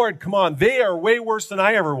 Lord, come on. They are way worse than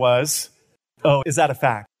I ever was. Oh, is that a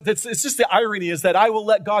fact? It's just the irony is that I will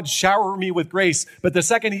let God shower me with grace. But the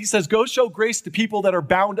second he says, go show grace to people that are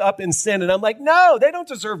bound up in sin. And I'm like, no, they don't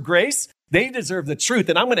deserve grace. They deserve the truth.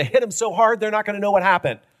 And I'm going to hit them so hard, they're not going to know what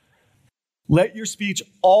happened. Let your speech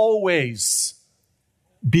always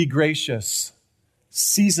be gracious,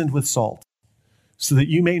 seasoned with salt, so that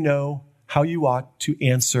you may know how you ought to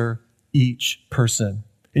answer each person.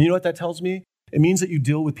 And you know what that tells me? It means that you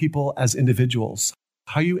deal with people as individuals,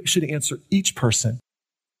 how you should answer each person.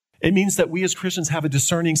 It means that we as Christians have a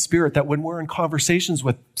discerning spirit that when we're in conversations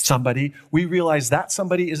with somebody, we realize that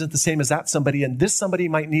somebody isn't the same as that somebody, and this somebody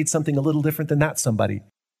might need something a little different than that somebody.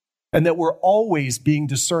 And that we're always being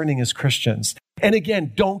discerning as Christians. And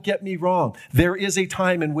again, don't get me wrong. There is a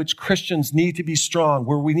time in which Christians need to be strong,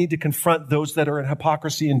 where we need to confront those that are in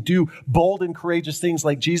hypocrisy and do bold and courageous things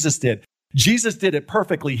like Jesus did. Jesus did it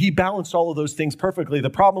perfectly. He balanced all of those things perfectly.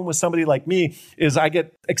 The problem with somebody like me is I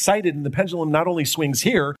get excited and the pendulum not only swings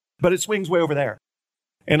here, but it swings way over there.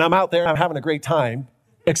 And I'm out there, I'm having a great time,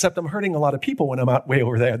 except I'm hurting a lot of people when I'm out way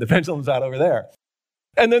over there. The pendulum's out over there.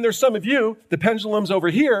 And then there's some of you, the pendulum's over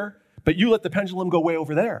here, but you let the pendulum go way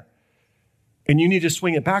over there. And you need to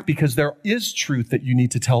swing it back because there is truth that you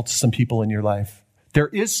need to tell to some people in your life. There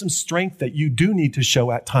is some strength that you do need to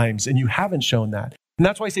show at times, and you haven't shown that. And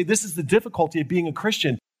that's why I say this is the difficulty of being a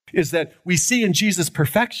Christian. is that we see in Jesus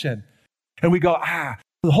perfection and we go,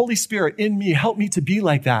 the Holy Spirit in me, help me to be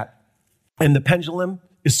like that. And the pendulum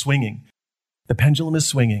is swinging. The pendulum is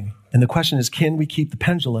swinging. And the question is, can we keep the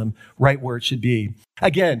pendulum right where it should be?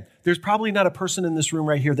 Again, there's probably not a person in this room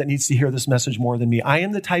right here that needs to hear this message more than me. I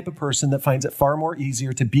am the type of person that finds it far more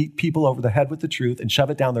easier to beat people over the head with the truth and shove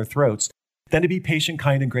it down their throats than to be patient,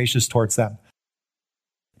 kind, and gracious towards them.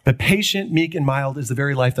 But patient, meek, and mild is the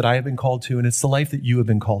very life that I have been called to, and it's the life that you have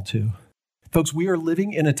been called to. Folks, we are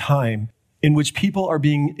living in a time in which people are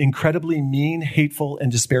being incredibly mean, hateful,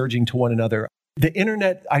 and disparaging to one another. The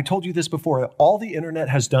internet, I told you this before, all the internet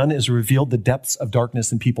has done is revealed the depths of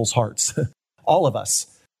darkness in people's hearts. All of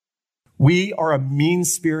us. We are a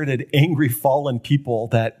mean-spirited, angry, fallen people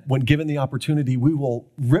that when given the opportunity, we will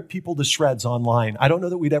rip people to shreds online. I don't know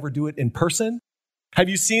that we'd ever do it in person. Have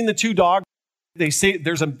you seen the two dogs? They say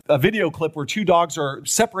there's a video clip where two dogs are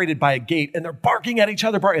separated by a gate and they're barking at each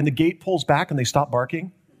other, and the gate pulls back and they stop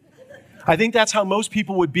barking. I think that's how most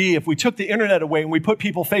people would be if we took the internet away and we put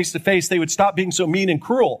people face to face. They would stop being so mean and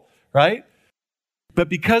cruel, right? But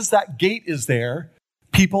because that gate is there,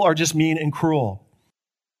 people are just mean and cruel.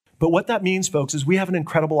 But what that means, folks, is we have an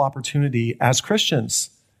incredible opportunity as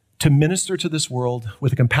Christians to minister to this world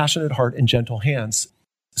with a compassionate heart and gentle hands,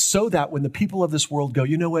 so that when the people of this world go,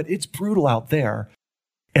 you know what, it's brutal out there,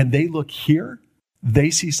 and they look here,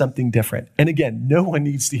 they see something different. And again, no one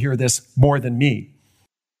needs to hear this more than me.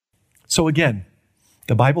 So again,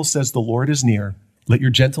 the Bible says the Lord is near. Let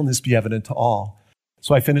your gentleness be evident to all.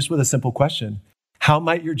 So I finished with a simple question. How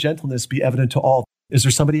might your gentleness be evident to all? Is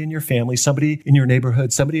there somebody in your family, somebody in your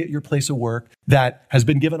neighborhood, somebody at your place of work that has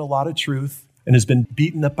been given a lot of truth and has been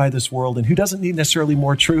beaten up by this world and who doesn't need necessarily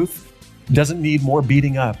more truth, doesn't need more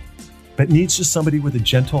beating up, but needs just somebody with a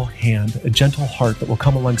gentle hand, a gentle heart that will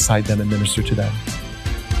come alongside them and minister to them?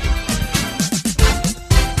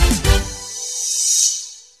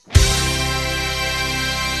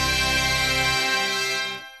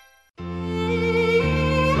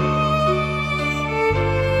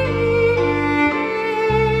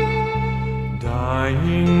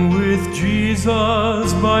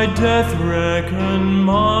 Jesus, by death reckon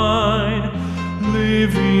mine,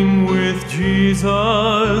 living with Jesus,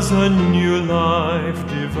 a new life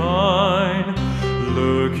divine,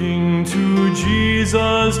 looking to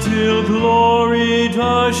Jesus till glory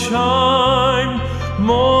does shine,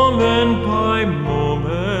 moment by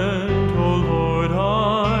moment, O Lord,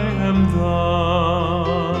 I am thine.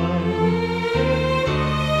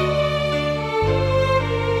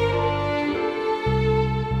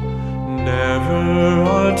 Never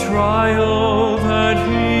a trial that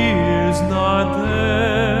He is not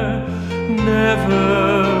there, never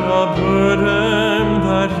a burden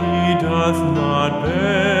that He doth not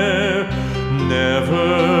bear,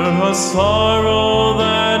 never a sorrow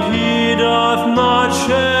that He doth not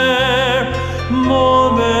share.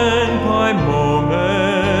 Moment by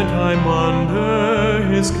moment I'm under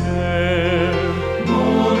His care.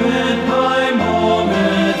 Moment by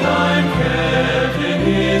moment I'm kept in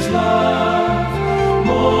His love.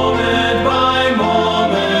 Moment by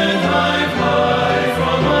moment I fly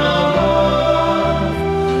from above,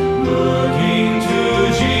 looking to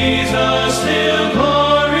Jesus till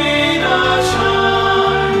glory does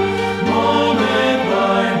shine. Moment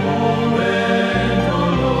by moment, O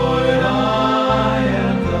Lord, I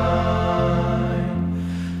am thine.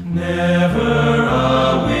 Never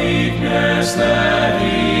a weakness that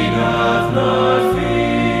He doth not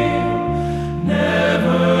feel,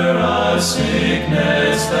 never a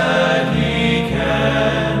sickness that He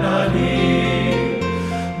cannot heal.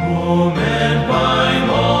 Moment by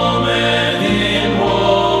moment, in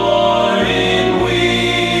war, in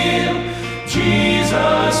weal,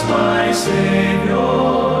 Jesus, my Savior,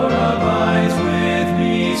 abides with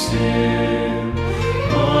me still.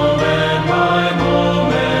 Moment by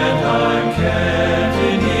moment, I'm kept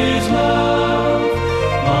in His love.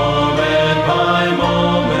 Moment by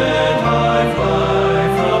moment, I fly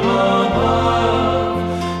from above,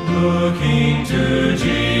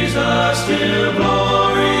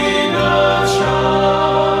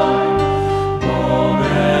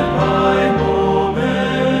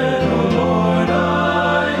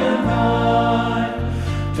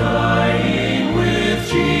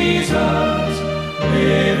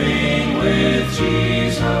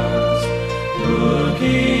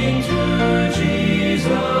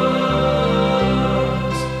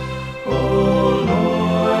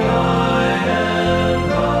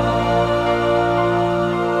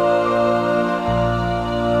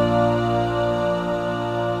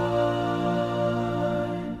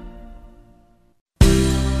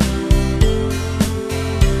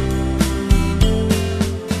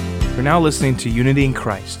 You're now listening to Unity in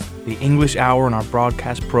Christ, the English Hour in our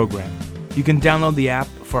broadcast program. You can download the app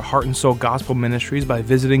for Heart and Soul Gospel Ministries by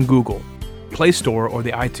visiting Google Play Store or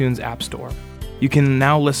the iTunes App Store. You can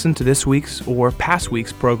now listen to this week's or past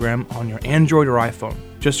week's program on your Android or iPhone.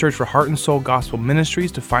 Just search for Heart and Soul Gospel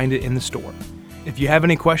Ministries to find it in the store. If you have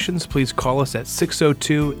any questions, please call us at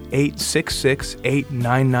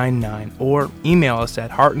 602-866-8999 or email us at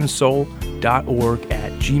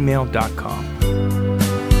heartandsoul.org@gmail.com.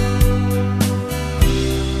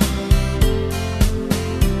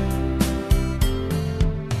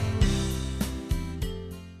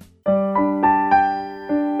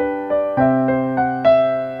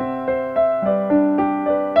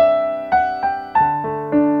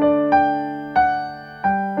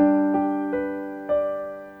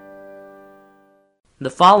 The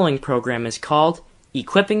following program is called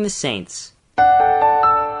Equipping the Saints.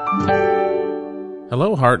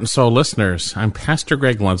 Hello, Heart and Soul listeners. I'm Pastor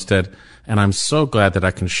Greg Lundstedt, and I'm so glad that I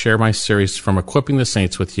can share my series from Equipping the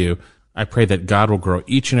Saints with you. I pray that God will grow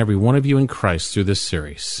each and every one of you in Christ through this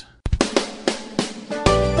series.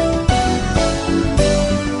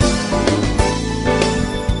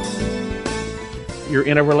 You're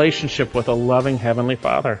in a relationship with a loving Heavenly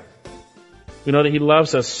Father. We know that He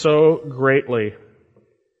loves us so greatly,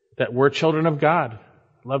 that we're children of God.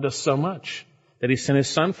 He loved us so much that He sent His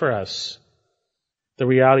Son for us. The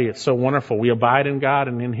reality, it's so wonderful. We abide in God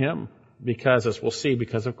and in Him because, as we'll see,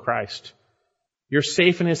 because of Christ. You're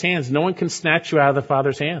safe in His hands. No one can snatch you out of the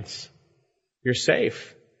Father's hands. You're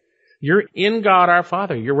safe. You're in God our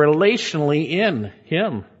Father. You're relationally in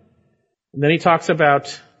Him. And then He talks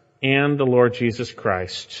about, and the Lord Jesus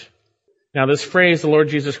Christ. Now this phrase, the Lord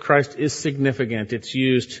Jesus Christ, is significant. It's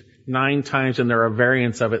used 9 times, and there are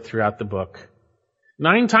variants of it throughout the book.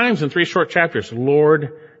 9 times in 3 short chapters,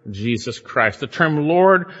 Lord Jesus Christ. The term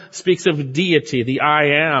Lord speaks of deity, the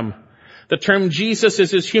I am. The term Jesus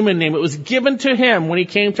is His human name. It was given to Him when He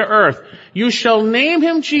came to earth. You shall name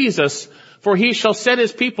Him Jesus, for He shall set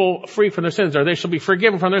His people free from their sins, or they shall be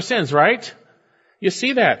forgiven from their sins, right? You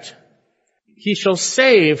see that. He shall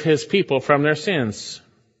save His people from their sins.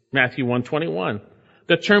 Matthew 1:21.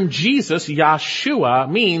 The term Jesus, Yahshua,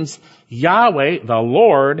 means Yahweh, the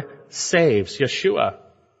Lord, saves. Yeshua.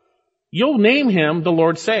 You'll name Him, the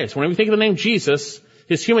Lord saves. Whenever you think of the name Jesus,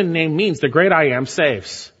 His human name means the great I am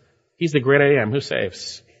saves. He's the great I am who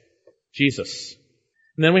saves. Jesus.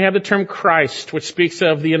 And then we have the term Christ, which speaks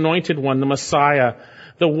of the anointed one, the Messiah,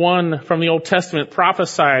 the one from the Old Testament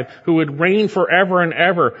prophesied who would reign forever and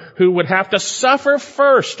ever, who would have to suffer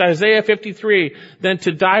first, Isaiah 53, then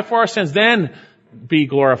to die for our sins, then be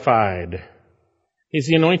glorified. He's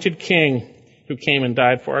the anointed King who came and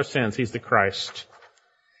died for our sins. He's the Christ.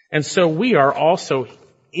 And so we are also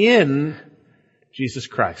in Jesus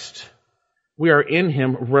Christ. We are in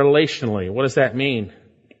Him relationally. What does that mean?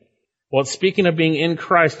 Well, it's speaking of being in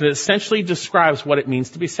Christ, and it essentially describes what it means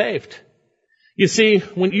to be saved. You see,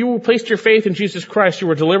 when you placed your faith in Jesus Christ, you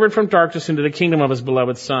were delivered from darkness into the kingdom of His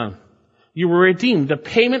beloved Son. You were redeemed. The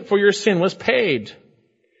payment for your sin was paid.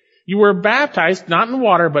 You were baptized, not in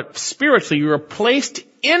water, but spiritually. You were placed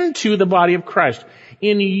into the body of Christ,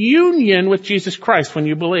 in union with Jesus Christ when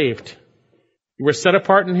you believed. You were set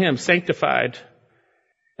apart in Him, sanctified.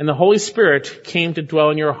 And the Holy Spirit came to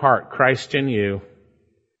dwell in your heart, Christ in you.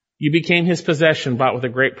 You became His possession, bought with a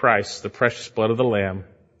great price, the precious blood of the Lamb.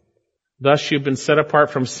 Thus you've been set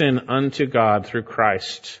apart from sin unto God through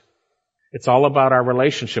Christ. It's all about our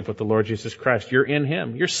relationship with the Lord Jesus Christ. You're in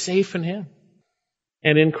Him. You're safe in Him.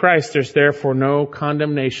 And in Christ, there's therefore no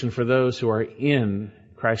condemnation for those who are in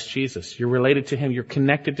Christ Jesus. You're related to Him. You're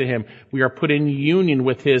connected to Him. We are put in union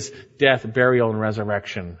with His death, burial, and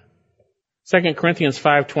resurrection. 2 Corinthians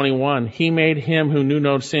 5:21, He made Him who knew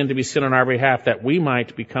no sin to be sin on our behalf, that we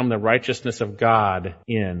might become the righteousness of God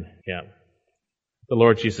in Him, the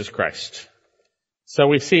Lord Jesus Christ. So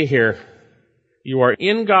we see here, you are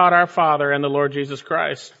in God our Father and the Lord Jesus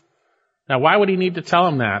Christ. Now, why would He need to tell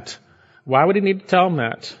them that? Why would He need to tell them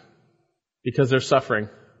that? Because they're suffering.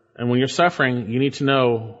 And when you're suffering, you need to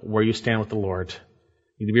know where you stand with the Lord.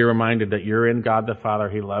 You need to be reminded that you're in God the Father.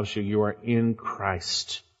 He loves you. You are in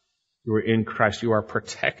Christ. You are in Christ. You are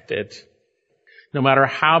protected. No matter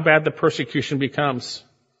how bad the persecution becomes,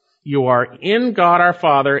 you are in God our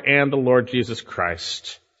Father and the Lord Jesus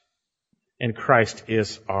Christ. And Christ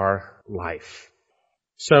is our life.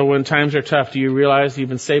 So when times are tough, do you realize you've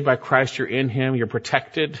been saved by Christ? You're in Him. You're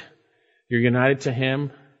protected. You're united to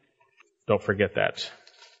Him. Don't forget that.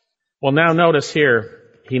 Well, now notice here,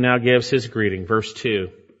 he now gives his greeting. Verse 2.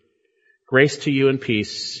 Grace to you and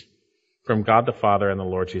peace from God the Father and the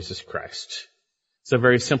Lord Jesus Christ. It's a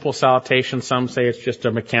very simple salutation. Some say it's just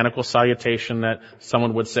a mechanical salutation that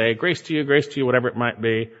someone would say, grace to you, whatever it might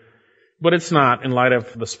be. But it's not, in light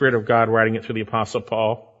of the Spirit of God writing it through the Apostle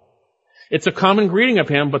Paul. It's a common greeting of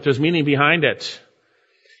him, but there's meaning behind it.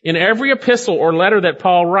 In every epistle or letter that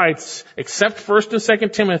Paul writes, except 1st and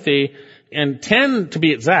 2nd Timothy, and 10 to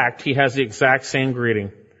be exact, he has the exact same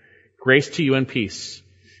greeting. Grace to you and peace.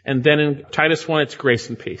 And then in Titus 1, it's grace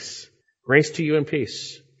and peace. Grace to you and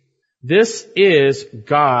peace. This is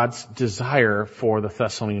God's desire for the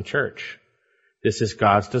Thessalonian church. This is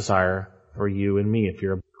God's desire for you and me. If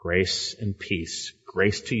you're grace and peace.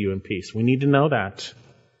 Grace to you and peace. We need to know that.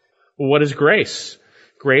 Well, what is grace?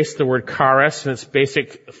 Grace, the word charis, in its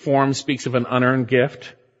basic form, speaks of an unearned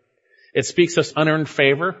gift. It speaks of unearned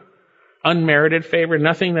favor, unmerited favor,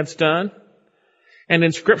 nothing that's done. And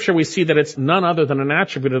in Scripture, we see that it's none other than an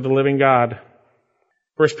attribute of the living God.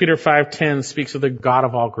 1 Peter 5:10 speaks of the God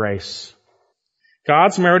of all grace.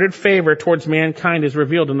 God's merited favor towards mankind is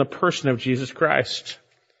revealed in the person of Jesus Christ.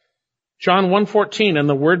 John 1:14, and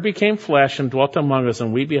the Word became flesh and dwelt among us,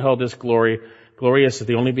 and we beheld His glory. Glory is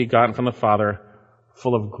the only begotten from the Father,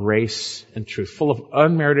 full of grace and truth, full of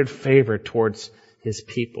unmerited favor towards His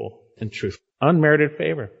people and truth. Unmerited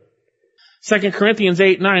favor. 2 Corinthians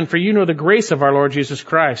 8:9, for you know the grace of our Lord Jesus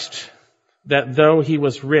Christ, that though He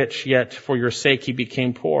was rich, yet for your sake He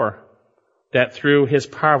became poor, that through His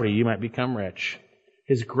poverty you might become rich.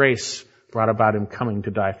 His grace brought about Him coming to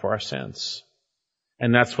die for our sins.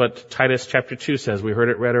 And that's what Titus chapter 2 says. We heard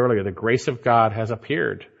it read earlier. The grace of God has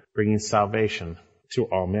appeared, bringing salvation to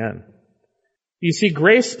all men. You see,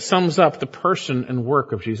 grace sums up the person and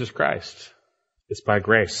work of Jesus Christ. It's by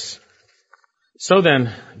grace. So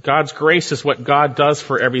then, God's grace is what God does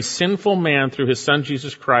for every sinful man through His Son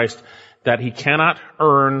Jesus Christ that he cannot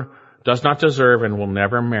earn, does not deserve, and will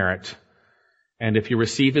never merit. And if you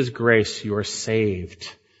receive His grace, you are saved.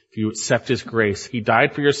 If you accept His grace, He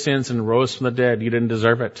died for your sins and rose from the dead. You didn't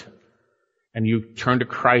deserve it. And you turn to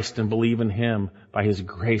Christ and believe in Him. By His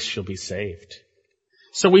grace, you'll be saved.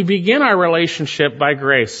 So we begin our relationship by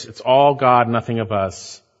grace. It's all God, nothing of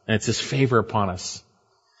us. And it's His favor upon us.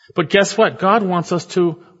 But guess what? God wants us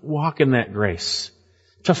to walk in that grace,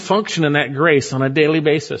 to function in that grace on a daily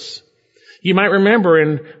basis. You might remember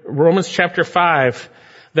in Romans chapter 5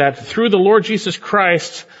 that through the Lord Jesus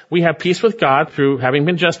Christ, we have peace with God through having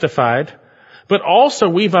been justified, but also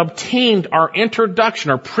we've obtained our introduction,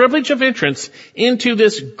 our privilege of entrance into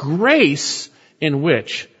this grace in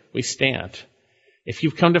which we stand. If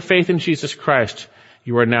you've come to faith in Jesus Christ,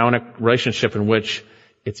 you are now in a relationship in which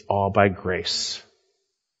it's all by grace.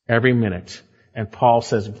 Every minute. And Paul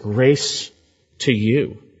says, grace to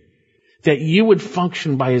you. That you would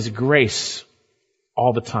function by His grace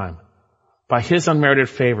all the time. By His unmerited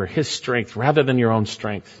favor, His strength, rather than your own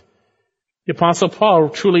strength. The Apostle Paul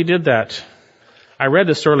truly did that. I read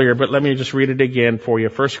this earlier, but let me just read it again for you.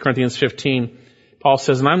 1 Corinthians 15, Paul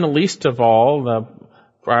says, and I'm the least of all,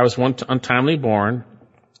 for I was once untimely born.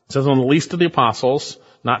 It says, I'm the least of the apostles,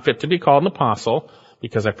 not fit to be called an apostle,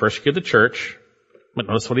 because I persecuted the church. But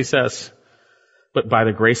notice what he says. But by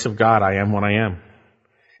the grace of God, I am what I am.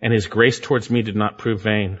 And His grace towards me did not prove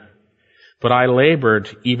vain. But I labored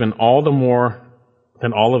even all the more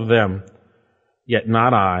than all of them. Yet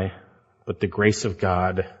not I, but the grace of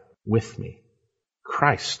God with me.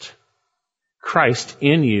 Christ. Christ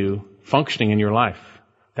in you, functioning in your life.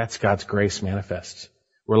 That's God's grace manifest.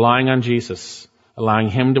 Relying on Jesus. Allowing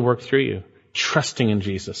Him to work through you. Trusting in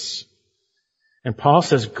Jesus. And Paul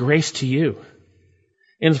says, grace to you.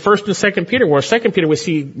 In 1st and 2nd Peter, where 2nd Peter we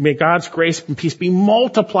see, may God's grace and peace be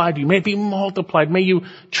multiplied. You may be multiplied. May you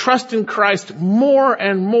trust in Christ more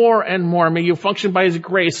and more and more. May you function by His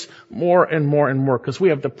grace more and more and more, because we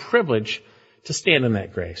have the privilege to stand in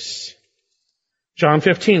that grace. John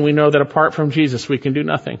 15, we know that apart from Jesus, we can do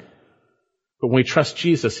nothing. But when we trust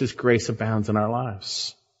Jesus, His grace abounds in our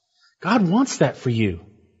lives. God wants that for you.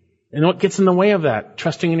 And what gets in the way of that?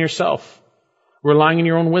 Trusting in yourself. Relying on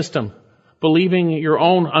your own wisdom. Believing your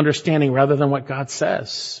own understanding rather than what God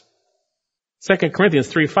says. 2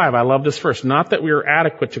 Corinthians 3:5, I love this verse. Not that we are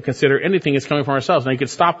adequate to consider anything as coming from ourselves. Now you could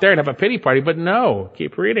stop there and have a pity party, but no,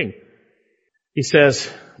 keep reading. He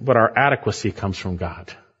says, but our adequacy comes from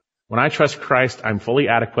God. When I trust Christ, I'm fully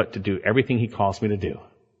adequate to do everything He calls me to do.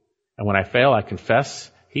 And when I fail, I confess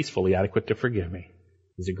He's fully adequate to forgive me.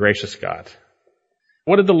 He's a gracious God.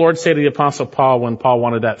 What did the Lord say to the Apostle Paul when Paul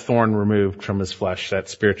wanted that thorn removed from his flesh, that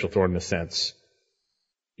spiritual thorn in a sense?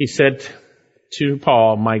 He said to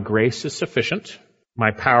Paul, my grace is sufficient. My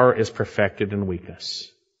power is perfected in weakness.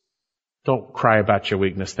 Don't cry about your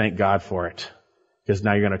weakness. Thank God for it. Because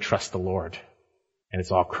now you're going to trust the Lord. And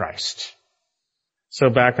it's all Christ. So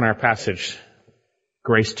back in our passage,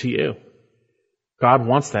 grace to you. God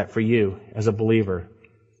wants that for you as a believer,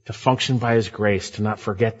 to function by His grace, to not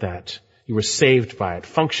forget that. You were saved by it,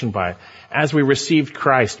 function by it. As we received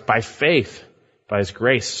Christ by faith, by His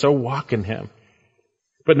grace, so walk in Him.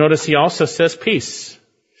 But notice He also says peace.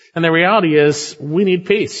 And the reality is, we need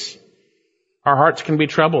peace. Our hearts can be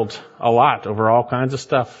troubled a lot over all kinds of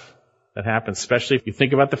stuff that happens, especially if you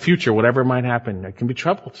think about the future, whatever might happen, it can be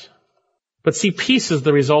troubled. But see, peace is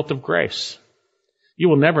the result of grace. You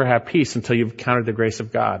will never have peace until you've encountered the grace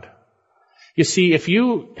of God. You see, if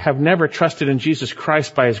you have never trusted in Jesus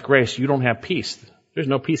Christ by His grace, you don't have peace. There's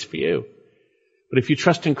no peace for you. But if you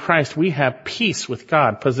trust in Christ, we have peace with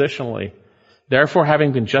God positionally. Therefore,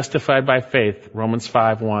 having been justified by faith, Romans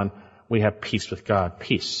 5:1, we have peace with God.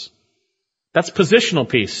 Peace. That's positional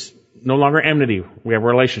peace. No longer enmity. We have a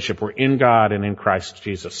relationship. We're in God and in Christ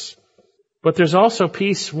Jesus. But there's also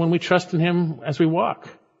peace when we trust in Him as we walk.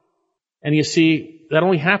 And you see, that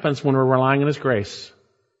only happens when we're relying on His grace.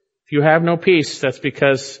 If you have no peace, that's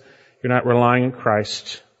because you're not relying on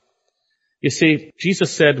Christ. You see,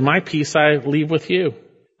 Jesus said, my peace I leave with you.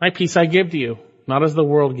 My peace I give to you. Not as the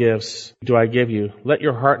world gives, do I give you. Let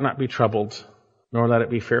your heart not be troubled, nor let it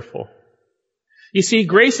be fearful. You see,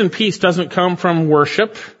 grace and peace doesn't come from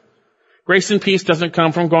worship. Grace and peace doesn't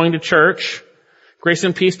come from going to church. Grace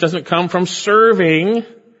and peace doesn't come from serving.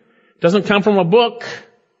 It doesn't come from a book.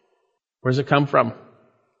 Where does it come from?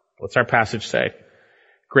 What's our passage say?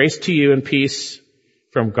 Grace to you and peace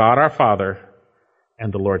from God our Father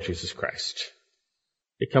and the Lord Jesus Christ.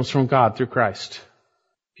 It comes from God through Christ.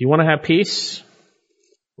 If you want to have peace,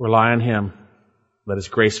 rely on Him. Let His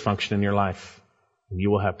grace function in your life, and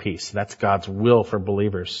you will have peace. That's God's will for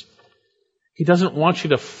believers. He doesn't want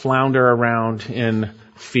you to flounder around in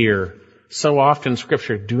fear. So often in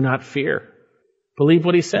Scripture, do not fear. Believe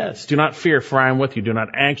what He says. Do not fear, for I am with you. Do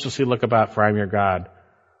not anxiously look about, for I am your God.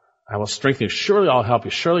 I will strengthen you. Surely I'll help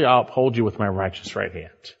you. Surely I'll uphold you with my righteous right hand.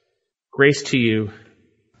 Grace to you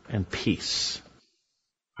and peace.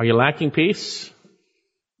 Are you lacking peace?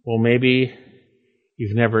 Well, maybe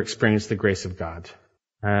you've never experienced the grace of God.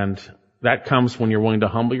 And that comes when you're willing to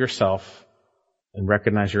humble yourself and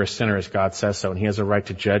recognize you're a sinner as God says so, and He has a right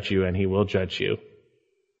to judge you, and He will judge you.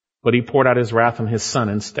 But He poured out His wrath on His Son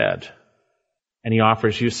instead. And He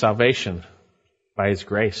offers you salvation by His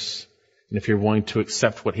grace. And if you're willing to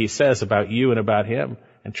accept what He says about you and about Him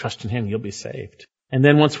and trust in Him, you'll be saved. And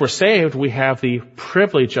then once we're saved, we have the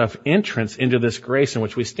privilege of entrance into this grace in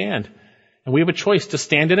which we stand. And we have a choice to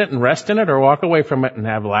stand in it and rest in it, or walk away from it and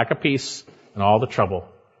have lack of peace and all the trouble.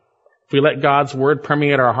 If we let God's Word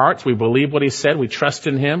permeate our hearts, we believe what He said, we trust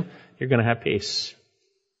in Him, you're going to have peace.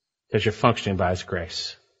 Because you're functioning by His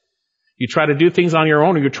grace. You try to do things on your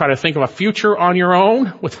own, or you try to think of a future on your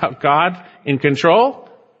own without God in control,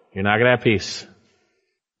 you're not going to have peace.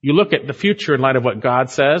 You look at the future in light of what God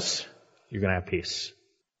says, you're going to have peace.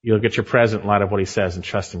 You look at your present in light of what He says and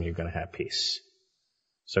trust Him, you're going to have peace.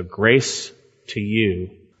 So grace to you,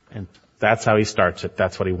 and that's how He starts it.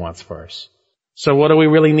 That's what He wants for us. So what do we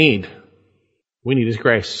really need? We need His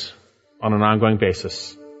grace on an ongoing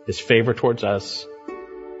basis, His favor towards us,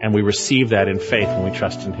 and we receive that in faith when we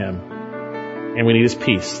trust in Him. And we need His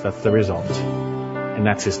peace. That's the result. And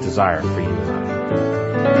that's His desire for you and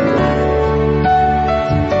I.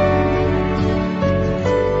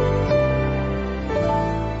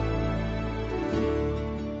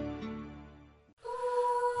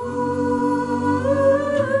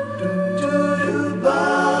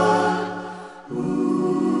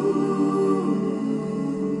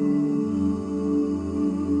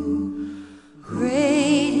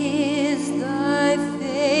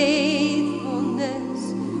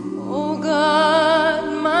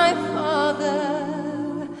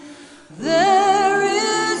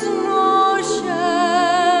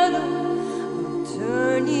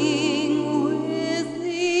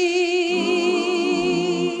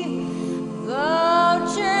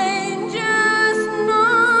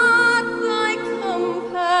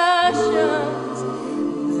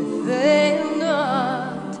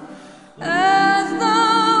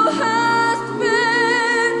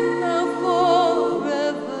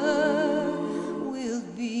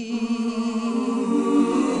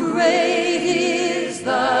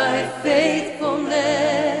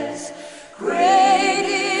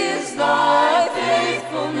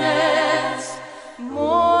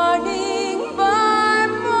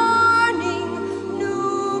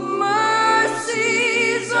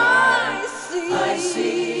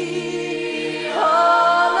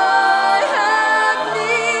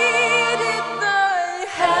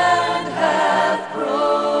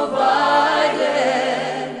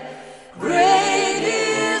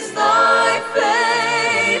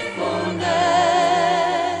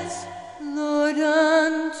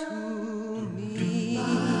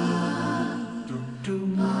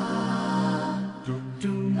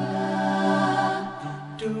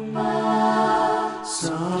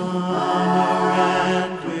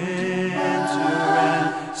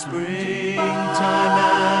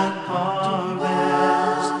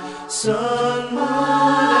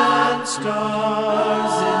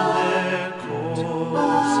 stars in their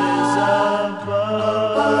courses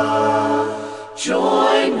above.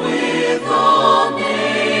 Join with all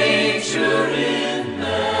nature in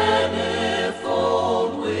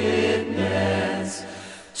manifold witness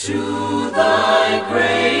to thy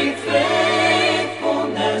great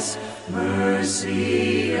faithfulness,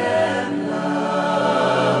 mercy, and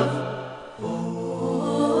love.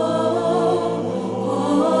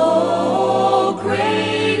 Oh,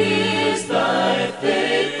 great is thy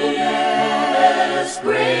faithfulness,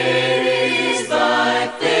 great is thy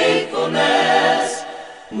faithfulness.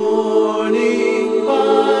 Morning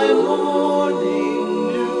by morning,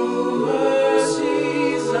 new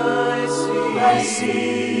mercies I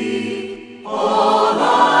see. All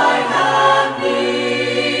I have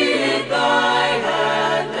needed, thy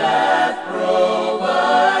hand hath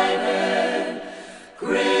provided.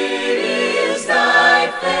 Great is thy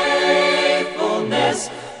faithfulness,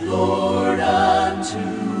 Lord, unto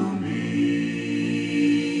me.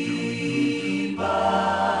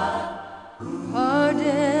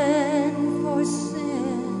 Pardon for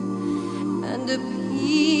sin and a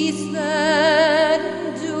peace that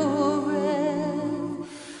endureth.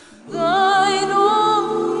 Thine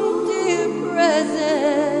own dear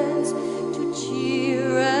presence to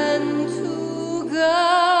cheer and to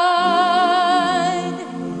guide.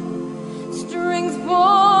 Strength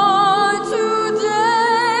for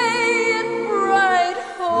today and bright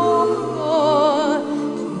hope for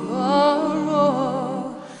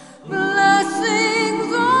tomorrow. Blessings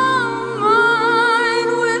are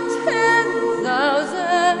mine with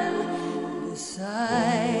 10,000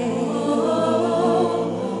 beside.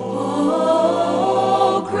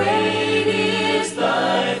 Oh, great is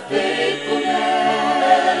thy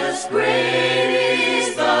faithfulness, great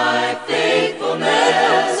is thy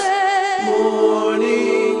faithfulness.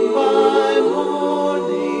 Morning by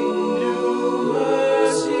morning, new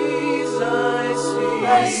mercies I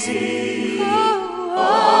see.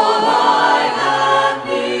 All I have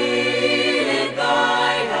needed,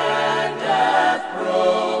 thy hand hath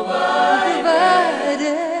provided.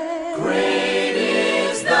 Great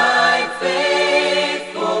is thy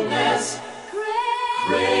faithfulness.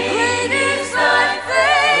 Great is thy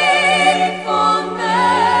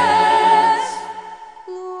faithfulness,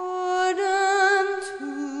 Lord, unto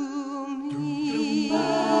me.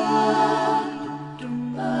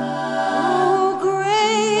 Oh,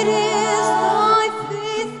 great is thy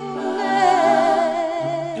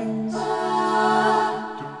faithfulness.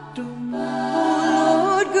 Oh,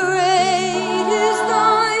 Lord, great is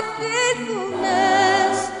thy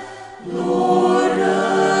faithfulness, Lord,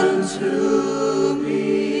 unto me.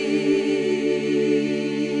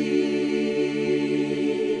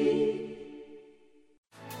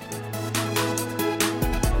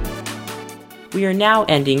 We are now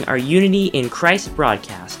ending our Unity in Christ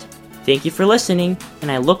broadcast. Thank you for listening, and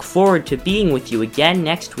I look forward to being with you again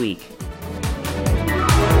next week.